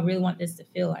what do I really want this to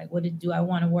feel like? Do I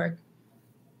want to work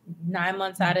 9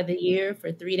 months out of the year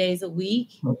for 3 days a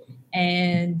week?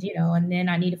 And, and then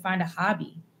I need to find a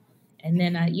hobby. And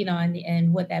then,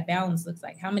 and what that balance looks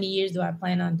like. How many years do I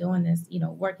plan on doing this,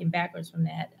 working backwards from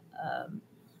that?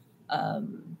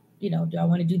 Do I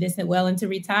want to do this well into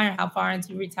retire? How far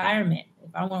into retirement?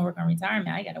 If I want to work on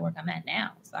retirement, I got to work on that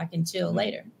now so I can chill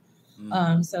later.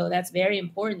 So that's very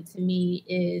important to me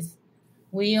is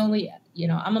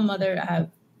I'm a mother. I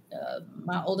have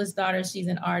my oldest daughter. She's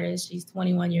an artist. She's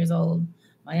 21 years old.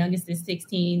 My youngest is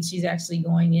 16. She's actually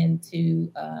going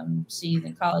into, she's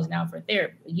in college now for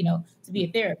therapy, to be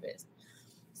a therapist.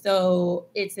 So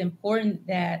it's important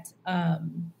that,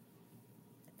 I'm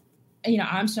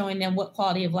showing them what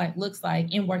quality of life looks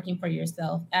like in working for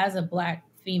yourself as a Black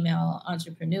female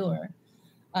entrepreneur.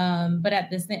 But at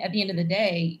the end of the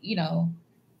day,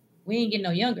 we ain't getting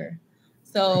no younger.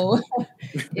 So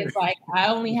it's like, I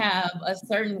only have a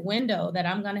certain window that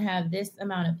I'm going to have this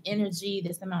amount of energy,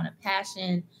 this amount of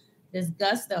passion, this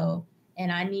gusto. And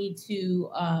I need to,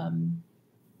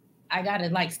 I got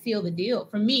to seal the deal.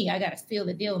 For me, I got to seal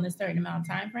the deal in a certain amount of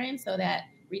time frame so that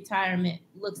retirement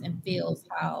looks and feels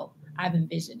how I've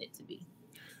envisioned it to be.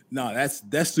 No,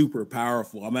 that's super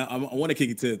powerful. I want to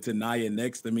kick it to Naya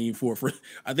next. I mean, for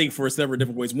I think for several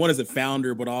different ways. One as a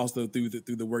founder, but also through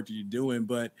the work that you're doing.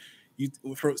 But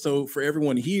for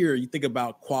everyone here, you think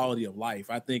about quality of life.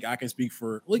 I think I can speak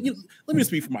for. Let me just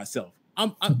speak for myself.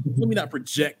 Let me not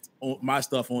project my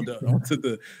stuff onto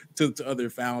other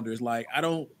founders. Like, I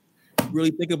don't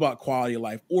really think about quality of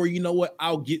life, or you know what?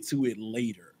 I'll get to it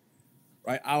later.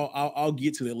 Right? I'll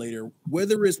get to it later.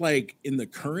 Whether it's like in the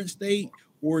current state.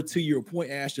 Or to your point,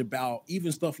 Ash, about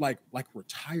even stuff like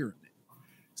retirement.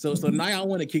 So now I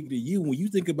want to kick it to you. When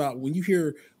you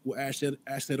hear what Ash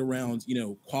said around,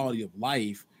 quality of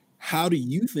life, how do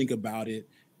you think about it?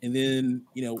 And then,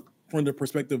 from the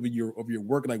perspective of your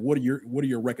work, like what are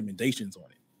your recommendations on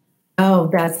it?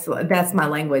 Oh, that's my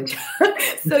language.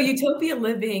 So Utopia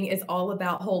Living is all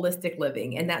about holistic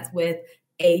living, and that's with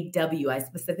AW. I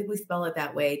specifically spell it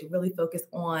that way to really focus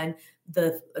on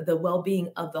the well-being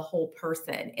of the whole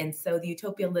person. And so the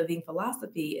Utopia Living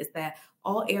philosophy is that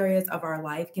all areas of our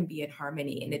life can be in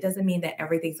harmony. And it doesn't mean that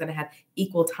everything's going to have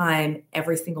equal time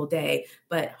every single day,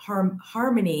 but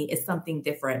harmony is something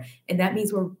different. And that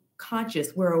means we're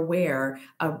conscious, we're aware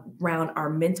around our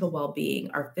mental well-being,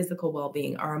 our physical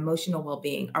well-being, our emotional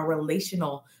well-being, our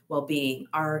relational well-being,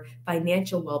 our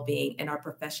financial well-being, and our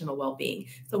professional well-being.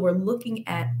 So we're looking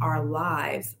at our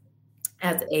lives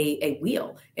as a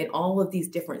wheel and all of these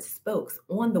different spokes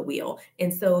on the wheel.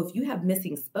 And so if you have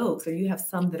missing spokes or you have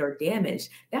some that are damaged,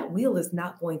 that wheel is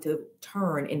not going to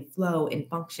turn and flow and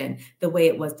function the way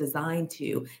it was designed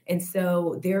to. And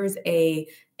so there's a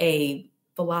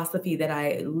philosophy that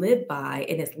I live by,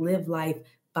 and it's live life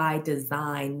by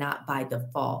design, not by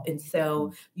default. And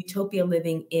so Utopia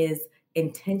Living is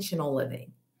intentional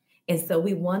living. And so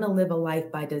we want to live a life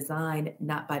by design,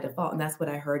 not by default. And that's what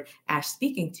I heard Ash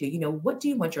speaking to. What do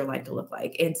you want your life to look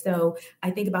like? And so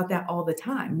I think about that all the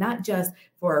time, not just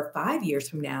for 5 years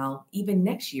from now, even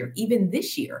next year, even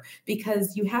this year,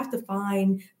 because you have to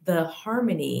find the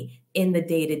harmony in the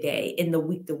day-to-day, in the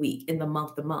week-to-week, in the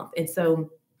month-to-month. And so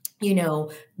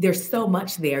there's so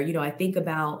much there. I think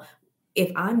about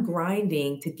if I'm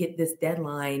grinding to get this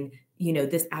deadline,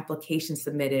 this application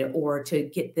submitted or to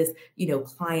get this,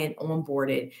 client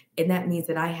onboarded. And that means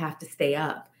that I have to stay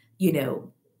up,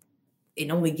 and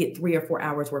only get 3 or 4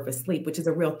 hours worth of sleep, which is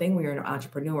a real thing when you're an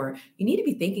entrepreneur. You need to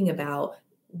be thinking about,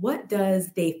 what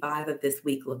does day 5 of this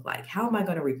week look like? How am I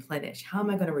going to replenish? How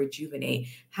am I going to rejuvenate?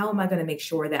 How am I going to make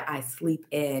sure that I sleep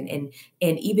in?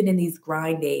 And even in these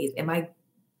grind days, am I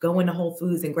going to Whole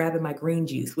Foods and grabbing my green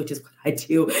juice, which is what I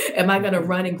do? Am I going to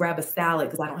run and grab a salad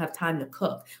because I don't have time to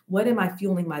cook? What am I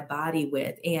fueling my body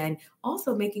with? And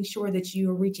also making sure that you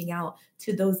are reaching out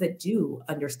to those that do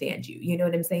understand you. You know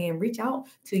what I'm saying? Reach out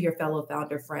to your fellow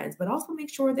founder friends, but also make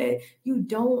sure that you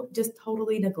don't just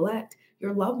totally neglect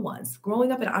your loved ones.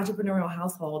 Growing up in an entrepreneurial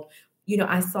household,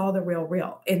 I saw the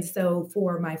real. And so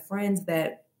for my friends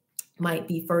that might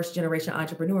be first generation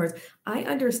entrepreneurs, I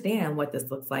understand what this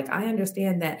looks like. I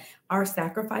understand that our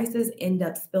sacrifices end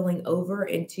up spilling over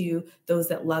into those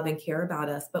that love and care about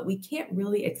us, but we can't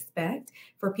really expect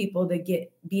for people to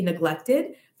be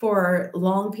neglected for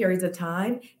long periods of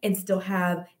time and still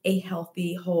have a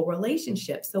healthy whole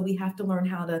relationship. So we have to learn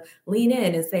how to lean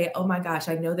in and say, oh my gosh,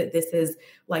 I know that this is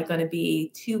like going to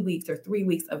be 2 weeks or 3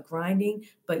 weeks of grinding,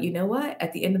 but you know what?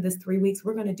 At the end of this 3 weeks,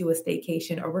 we're going to do a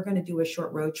staycation, or we're going to do a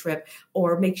short road trip,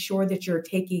 or make sure that you're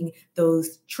taking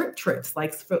those trips.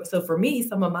 Like, so for me,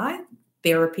 some of my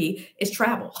therapy is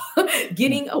travel,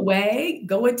 getting away,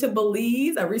 going to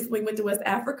Belize. I recently went to West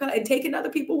Africa and taking other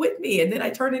people with me. And then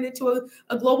I turn it into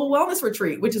a global wellness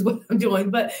retreat, which is what I'm doing,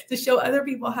 but to show other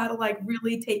people how to like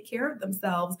really take care of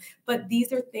themselves. But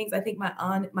these are things I think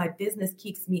my business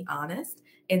keeps me honest.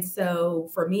 And so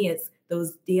for me, it's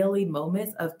those daily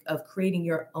moments of creating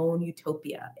your own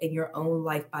utopia in your own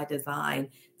life by design.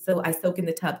 So I soak in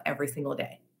the tub every single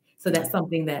day. So that's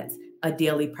something that's a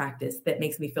daily practice that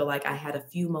makes me feel like I had a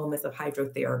few moments of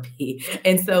hydrotherapy.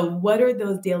 And so what are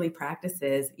those daily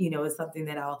practices, is something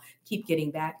that I'll keep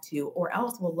getting back to, or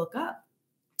else we'll look up.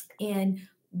 And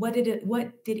what did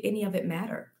any of it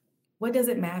matter? What does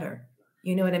it matter?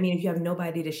 You know what I mean? If you have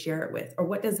nobody to share it with, or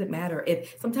what does it matter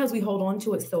if sometimes we hold on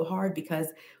to it so hard because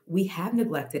we have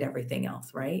neglected everything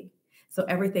else, right? So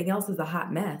everything else is a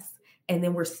hot mess. And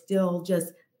then we're still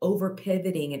just over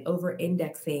pivoting and over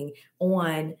indexing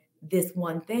on this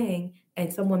one thing.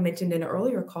 And someone mentioned in an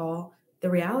earlier call,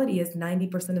 the reality is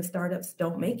 90% of startups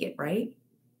don't make it, right?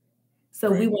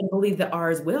 So we want to believe that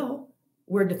ours will.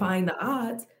 We're defying the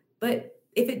odds. But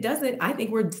if it doesn't, I think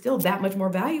we're still that much more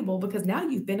valuable because now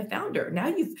you've been a founder. Now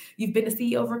you've been a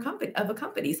CEO of a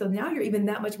company. So now you're even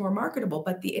that much more marketable.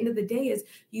 But the end of the day is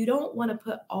you don't want to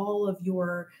put all of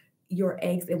your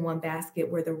eggs in one basket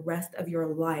where the rest of your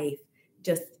life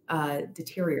just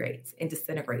deteriorates and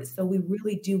disintegrates. So we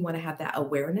really do want to have that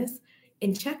awareness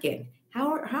and check in.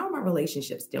 How are my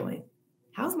relationships doing?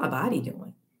 How's my body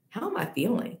doing? How am I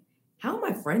feeling? How are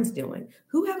my friends doing?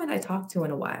 Who haven't I talked to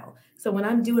in a while? So when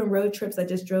I'm doing road trips, I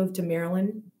just drove to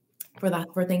Maryland for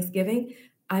Thanksgiving.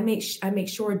 I make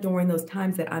sure during those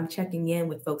times that I'm checking in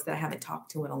with folks that I haven't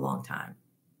talked to in a long time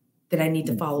that I need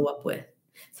to follow up with.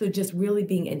 So just really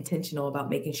being intentional about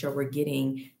making sure we're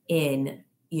getting in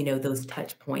those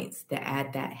touch points that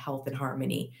add that health and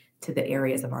harmony to the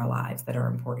areas of our lives that are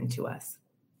important to us.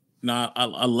 No,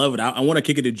 I love it. I want to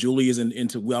kick it to Julius and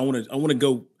into I want to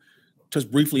go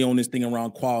just briefly on this thing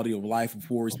around quality of life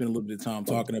before we spend a little bit of time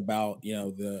talking about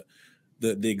the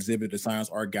exhibit, the Science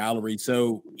Art Gallery.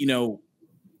 So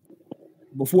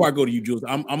before I go to you, Julius,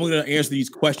 I'm going to answer these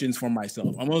questions for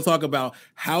myself. I'm going to talk about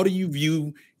how do you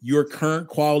view your current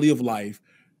quality of life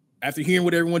after hearing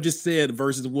what everyone just said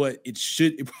versus what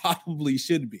it probably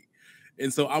should be.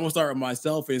 And so I'm gonna start with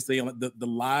myself and saying the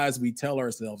lies we tell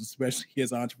ourselves, especially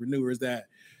as entrepreneurs, that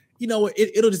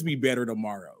it'll just be better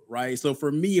tomorrow, right? So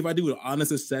for me, if I do an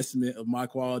honest assessment of my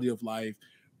quality of life,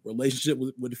 relationship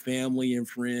with family and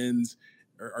friends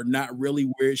are not really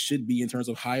where it should be in terms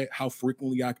of how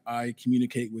frequently I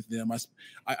communicate with them.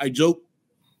 I joke.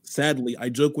 Sadly, I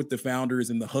joke with the founders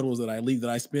and the huddles that I lead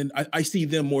that I see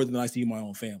them more than I see my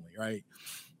own family, right?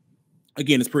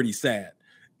 Again, it's pretty sad.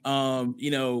 Am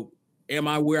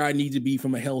I where I need to be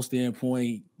from a health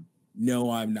standpoint?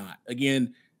 No, I'm not.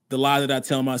 Again, the lie that I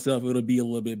tell myself, it'll be a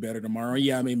little bit better tomorrow.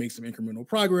 Yeah, I may make some incremental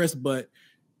progress, but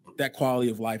that quality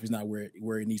of life is not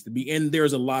where it needs to be. And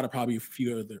there's probably a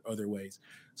few other ways.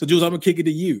 So Jules, I'm gonna kick it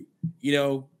to you.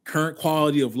 Current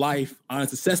quality of life,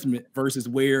 honest assessment versus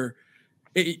where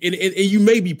and you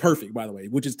may be perfect, by the way,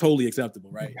 which is totally acceptable,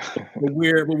 right? but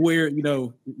where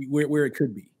it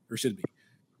could be or should be.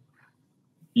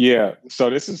 Yeah. So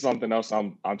this is something else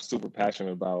I'm super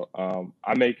passionate about.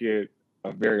 I make it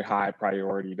a very high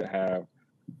priority to have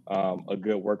a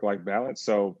good work-life balance.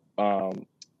 So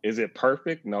is it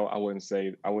perfect? No, I wouldn't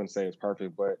say it's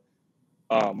perfect, but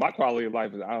my quality of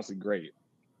life is honestly great.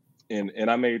 And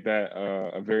I made that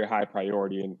a very high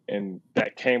priority, and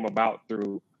that came about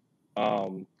through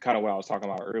kind of what I was talking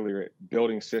about earlier,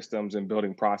 building systems and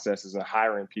building processes and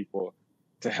hiring people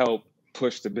to help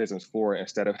push the business forward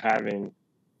instead of having,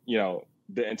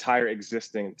 the entire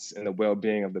existence and the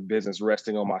well-being of the business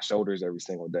resting on my shoulders every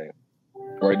single day.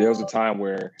 Right. There was a time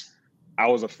where I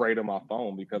was afraid of my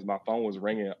phone because my phone was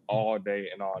ringing all day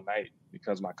and all night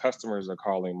because my customers are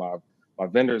calling, my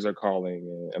vendors are calling,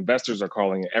 and investors are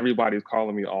calling, and everybody's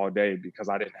calling me all day because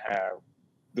I didn't have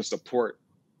the support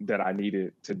that I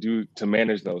needed to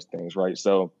manage those things. Right.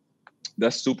 So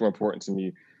that's super important to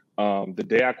me. The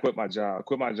day I quit my job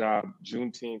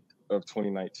Juneteenth of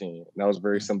 2019. That was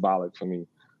very symbolic for me.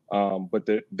 But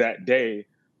that day,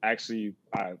 actually,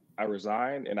 I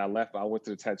resigned and I left. I went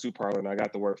to the tattoo parlor and I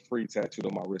got the word free tattooed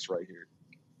on my wrist right here.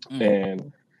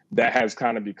 And that has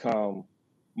kind of become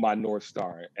my North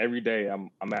Star. Every day I'm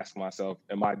asking myself,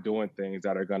 am I doing things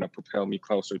that are going to propel me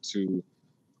closer to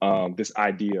this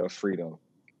idea of freedom?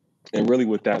 And really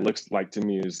what that looks like to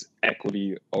me is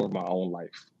equity over my own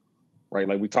life, right?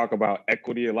 Like we talk about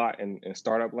equity a lot in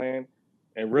startup land.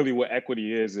 And really what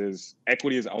equity is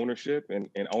ownership, and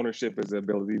ownership is the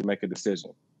ability to make a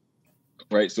decision,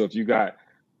 right? So if you got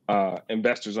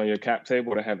investors on your cap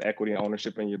table that have equity and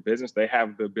ownership in your business, they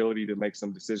have the ability to make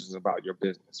some decisions about your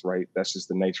business, right? That's just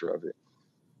the nature of it.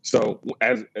 So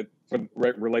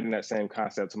relating that same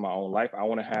concept to my own life, I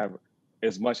want to have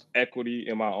as much equity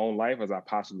in my own life as I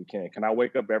possibly can. Can I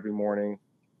wake up every morning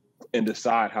and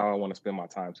decide how I want to spend my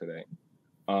time today?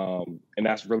 And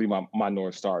that's really my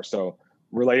North Star. So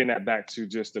relating that back to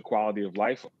just the quality of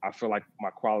life, I feel like my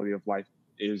quality of life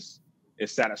is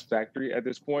satisfactory at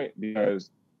this point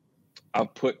because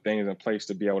I've put things in place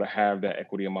to be able to have that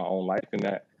equity in my own life. And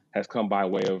that has come by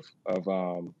way of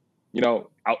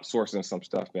outsourcing some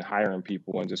stuff and hiring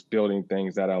people and just building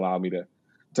things that allow me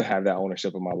to have that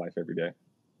ownership of my life every day.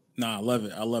 No, I love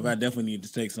it. I definitely need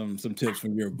to take some tips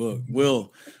from your book.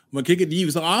 Will, I'm gonna kick it to you.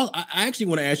 So I actually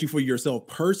want to ask you for yourself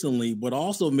personally, but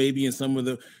also maybe in some of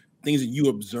the things that you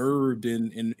observed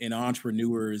in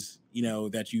entrepreneurs,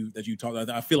 that you talk about.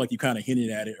 I feel like you kind of hinted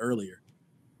at it earlier.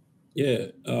 Yeah,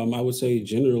 I would say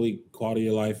generally quality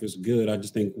of life is good. I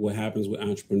just think what happens with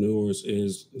entrepreneurs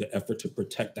is the effort to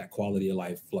protect that quality of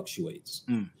life fluctuates.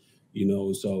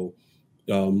 So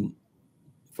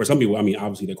for some people, I mean,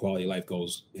 obviously the quality of life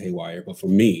goes haywire, but for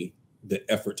me, the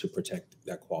effort to protect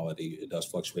that quality, it does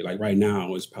fluctuate. Like right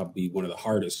now is probably one of the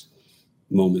hardest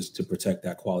moments to protect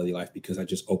that quality of life because I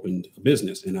just opened a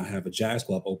business and I have a jazz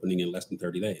club opening in less than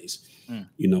 30 days.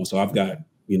 So I've got,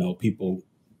 people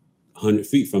 100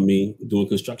 feet from me doing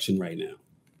construction right now,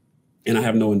 and I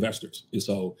have no investors. And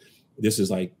so this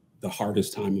is like the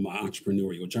hardest time in my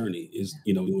entrepreneurial journey is,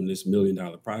 doing this $1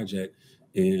 million project,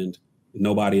 and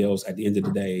nobody else at the end of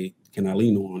the day can I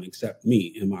lean on except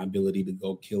me and my ability to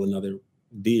go kill another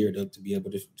deer to be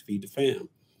able to feed the fam,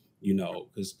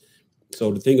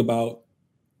 so the thing about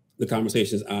the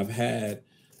conversations I've had,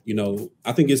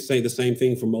 I think it's saying the same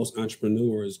thing for most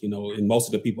entrepreneurs, and most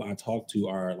of the people I talk to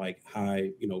are like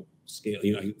high, scale,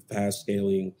 fast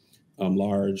scaling,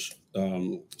 large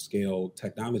scale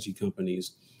technology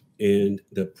companies. And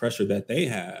the pressure that they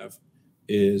have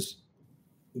is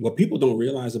what people don't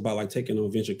realize about like taking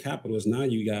on venture capital is now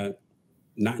you got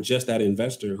not just that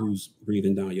investor who's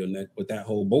breathing down your neck, but that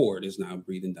whole board is now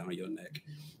breathing down your neck.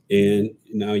 And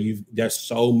now there's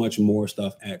so much more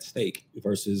stuff at stake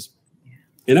versus,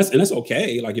 and that's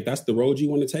okay. Like if that's the road you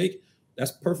want to take,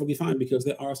 that's perfectly fine because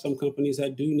there are some companies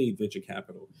that do need venture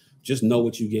capital. Just know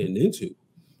what you're getting into.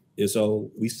 And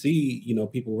so we see,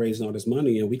 people raising all this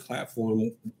money and we clap for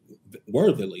them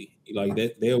worthily. Like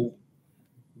they're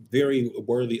very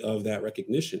worthy of that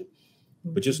recognition.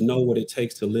 But just know what it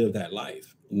takes to live that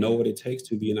life. Know what it takes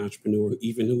to be an entrepreneur,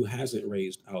 even who hasn't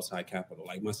raised outside capital.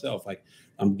 Like myself, like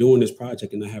I'm doing this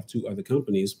project and I have 2 other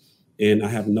companies and I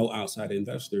have no outside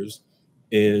investors.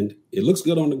 And it looks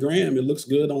good on the gram. It looks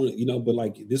good on, but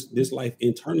like this life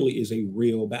internally is a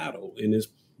real battle. And it's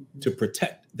to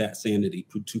protect that sanity,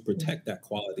 to protect that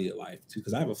quality of life,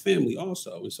 because I have a family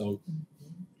also. And so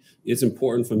it's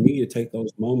important for me to take those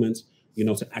moments,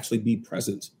 to actually be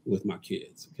present with my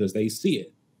kids because they see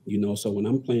it, so when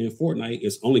I'm playing Fortnite,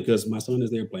 it's only because my son is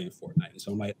there playing Fortnite.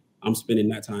 So I'm spending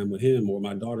that time with him, or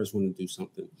my daughters want to do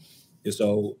something. And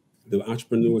so the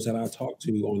entrepreneurs that I talk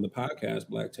to on the podcast,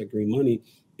 Black Tech Green Money,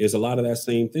 is a lot of that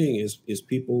same thing is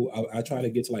people. I try to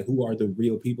get to like, who are the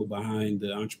real people behind the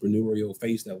entrepreneurial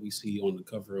face that we see on the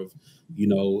cover of,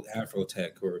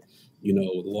 Afrotech or,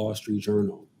 the Wall Street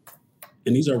Journal.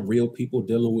 And these are real people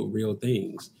dealing with real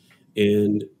things.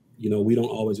 And, we don't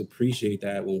always appreciate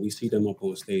that when we see them up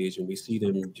on stage and we see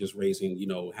them just raising,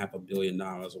 $500 million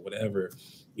or whatever,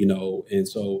 and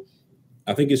so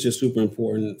I think it's just super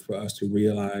important for us to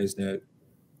realize that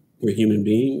we're human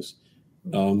beings.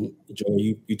 Joe,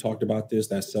 you talked about this,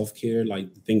 that self-care,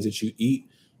 like the things that you eat,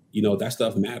 that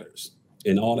stuff matters.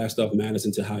 And all that stuff matters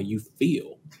into how you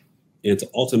feel. and to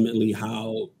ultimately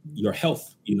how your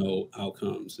health,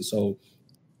 outcomes. And so,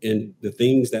 and the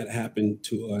things that happen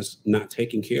to us not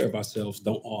taking care of ourselves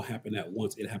don't all happen at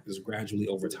once. It happens gradually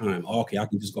over time. Okay, I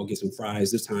can just go get some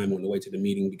fries this time on the way to the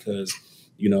meeting because,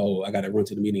 I got to run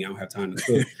to the meeting. I don't have time to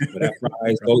cook. But that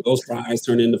fries, those fries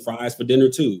turn into fries for dinner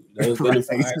too. Those dinner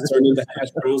fries turn into hash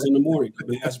browns in the morning.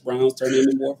 And hash browns turn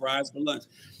into more fries for lunch.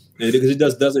 And because it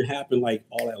just doesn't happen like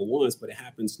all at once, but it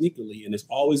happens sneakily. And there's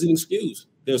always an excuse.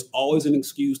 There's always an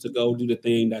excuse to go do the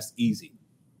thing that's easy.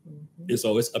 And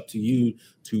so it's up to you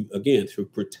to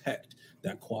protect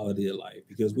that quality of life,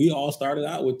 because we all started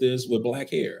out with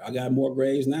black hair. I got more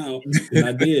grays now than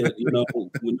I did, when I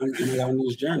got on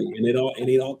this journey. And it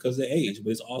ain't all because of age,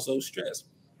 but it's also stress.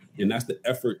 And that's the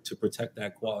effort to protect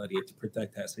that quality and to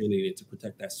protect that sanity and to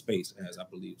protect that space, as I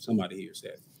believe somebody here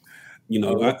said.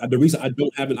 The reason I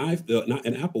don't have an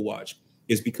Apple Watch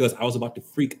is because I was about to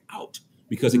freak out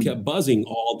because it kept buzzing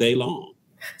all day long.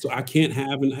 So I can't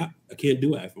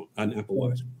do an Apple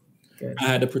Watch. Good. I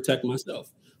had to protect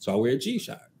myself. So I wear a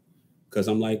G-Shock because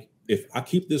I'm like, if I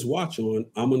keep this watch on,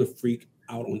 I'm going to freak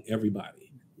out on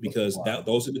everybody, because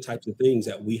those are the types of things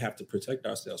that we have to protect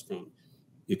ourselves from.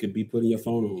 It could be putting your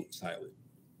phone on silent,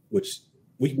 which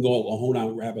we can go a whole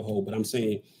nother rabbit hole, but I'm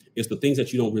saying it's the things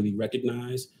that you don't really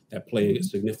recognize that play a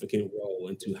significant role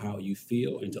into how you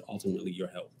feel and to ultimately your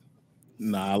health.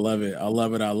 I love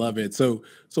it. So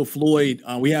Floyd,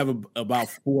 we have about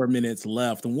 4 minutes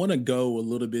left. I want to go a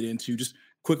little bit into just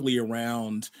quickly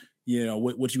around,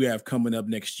 what you have coming up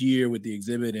next year with the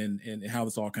exhibit and how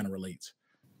this all kind of relates.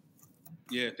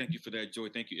 Yeah, thank you for that, Joy.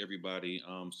 Thank you, everybody.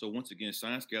 So once again,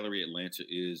 Science Gallery Atlanta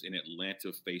is an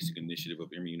Atlanta-facing initiative of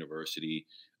Emory University.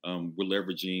 We're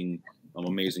leveraging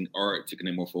amazing art to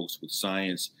connect more folks with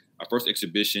science. Our first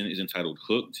exhibition is entitled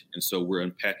Hooked. And so we're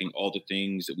unpacking all the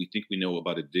things that we think we know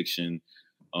about addiction,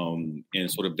 and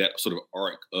sort of that sort of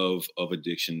arc of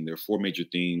addiction. There are 4 major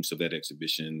themes of that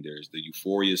exhibition. There's the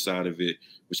euphoria side of it,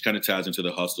 which kind of ties into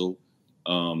the hustle.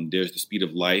 There's the speed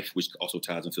of life, which also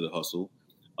ties into the hustle.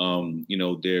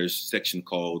 There's a section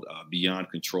called Beyond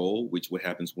Control, which what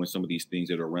happens when some of these things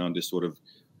that are around us sort of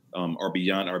are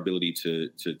beyond our ability to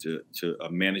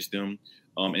manage them.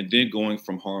 And then going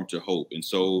from harm to hope. And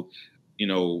so,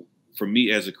 for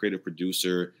me as a creative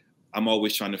producer, I'm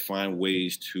always trying to find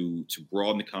ways to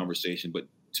broaden the conversation, but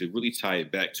to really tie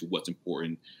it back to what's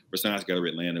important for Science Gallery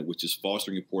Atlanta, which is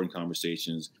fostering important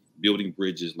conversations, building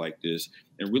bridges like this,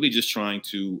 and really just trying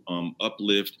to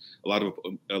uplift a lot of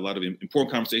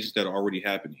important conversations that are already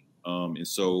happening. And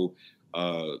so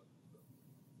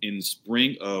in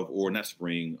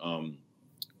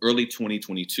early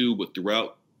 2022, but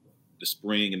throughout the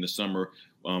spring and the summer,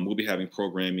 we'll be having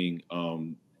programming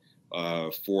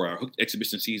for our Hooked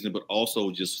exhibition season, but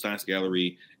also just Science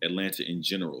Gallery Atlanta in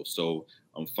general. So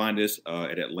find us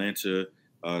at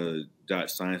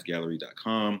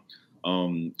atlanta.sciencegallery.com.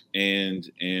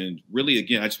 And really,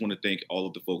 again, I just want to thank all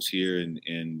of the folks here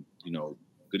and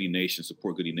Goody Nation,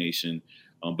 support Goody Nation.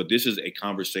 But this is a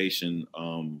conversation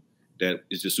that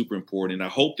is just super important. And I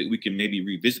hope that we can maybe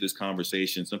revisit this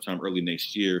conversation sometime early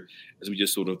next year as we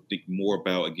just sort of think more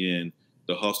about, again,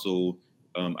 the hustle,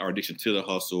 our addiction to the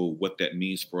hustle, what that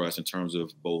means for us in terms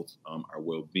of both our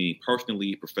well-being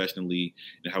personally, professionally,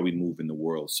 and how we move in the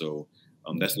world. So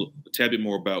that's a tad bit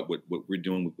more about what we're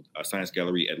doing with Science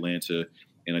Gallery Atlanta.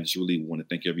 And I just really want to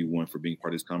thank everyone for being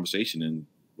part of this conversation and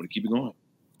want to keep it going.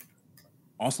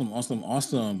 Awesome.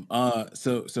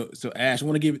 So Ash, I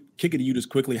want to kick it to you just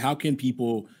quickly. How can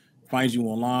people find you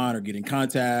online or get in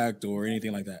contact or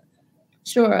anything like that?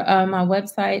 Sure. My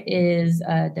website is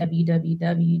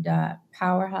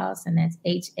www.powerhouse, and that's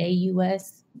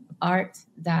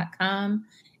HAUS.art.com.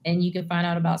 And you can find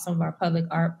out about some of our public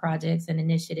art projects and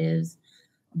initiatives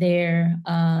there.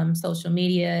 Social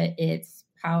media, it's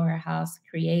Powerhouse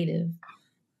Creative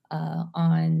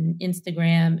on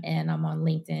Instagram, and I'm on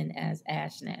LinkedIn as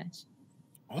Ash Nash.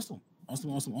 Awesome.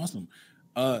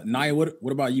 Naya,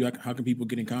 what about you? How can people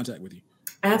get in contact with you?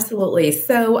 Absolutely.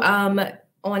 So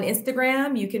on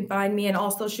Instagram, you can find me, and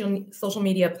all social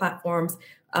media platforms.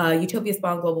 Utopia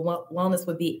Spa and Global Wellness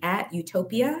would be at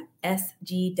Utopia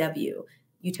SGW.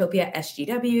 Utopia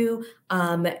SGW.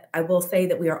 I will say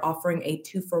that we are offering a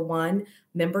 2-for-1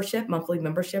 monthly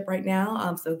membership right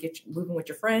now. So get moving with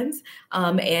your friends.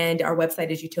 And our website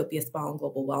is Utopia Spa and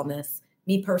Global Wellness.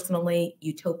 Me personally,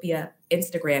 Utopia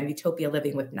Instagram, Utopia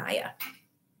Living with Naya.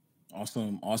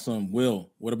 Awesome.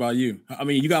 Will, what about you? I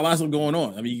mean, you got lots of them going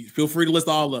on. I mean, feel free to list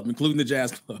all of them, including the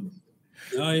Jazz Club.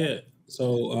 Oh, yeah.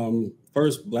 So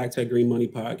first, Black Tech Green Money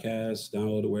podcast,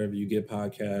 download it wherever you get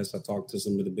podcasts. I talk to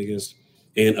some of the biggest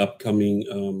and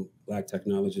upcoming Black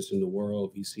technologists in the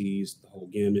world, VCs, the whole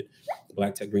gamut,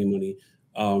 Black Tech Green Money.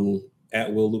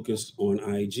 At Will Lucas on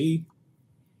IG.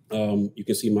 You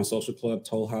can see my social club,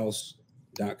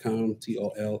 tollhouse.com,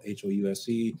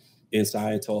 TOLHOUSE.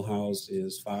 Inside Toll House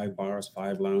is 5 bars,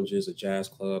 5 lounges, a jazz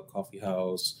club, coffee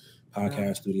house,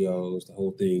 podcast studios, the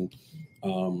whole thing.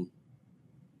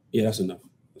 Yeah, that's enough.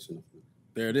 That's enough.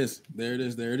 There it is.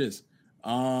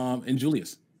 And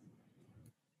Julius.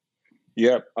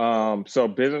 Yep. So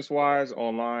business-wise,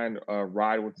 online,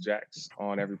 Ride with Jax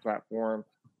on every platform.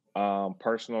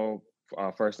 Personal,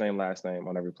 first name, last name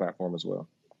on every platform as well.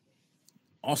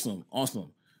 Awesome.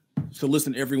 So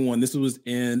listen, everyone, this was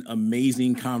an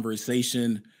amazing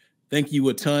conversation. Thank you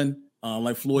a ton.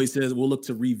 Like Floyd says, we'll look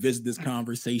to revisit this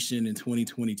conversation in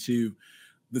 2022.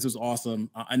 This was awesome.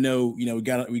 I know, you're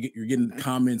getting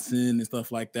comments in and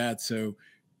stuff like that. So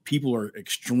people are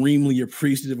extremely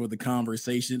appreciative of the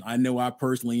conversation. I know I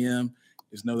personally am.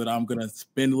 Just know that I'm going to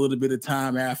spend a little bit of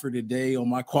time after today on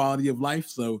my quality of life.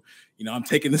 So, I'm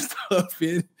taking this stuff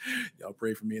in. Y'all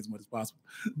pray for me as much as possible.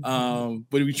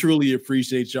 But we truly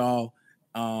appreciate y'all.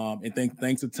 And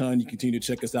thanks a ton. You continue to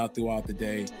check us out throughout the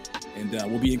day. And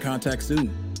we'll be in contact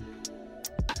soon.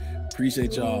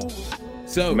 Appreciate y'all.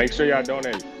 So make sure y'all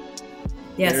donate.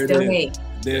 Yes, donate.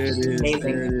 There it is. Amazing.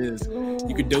 There it is.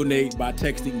 You can donate by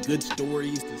texting good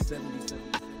stories to 77.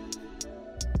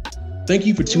 Thank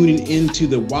you for tuning in to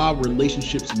the Why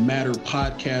Relationships Matter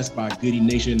podcast by Goody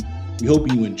Nation. We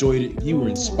hope you enjoyed it. If you were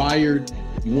inspired,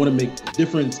 if you want to make a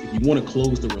difference, if you want to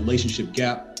close the relationship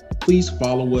gap, please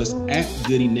follow us at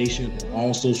Goody Nation on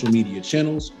all social media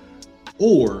channels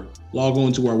or log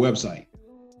on to our website,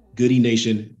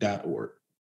 goodynation.org.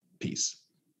 Peace.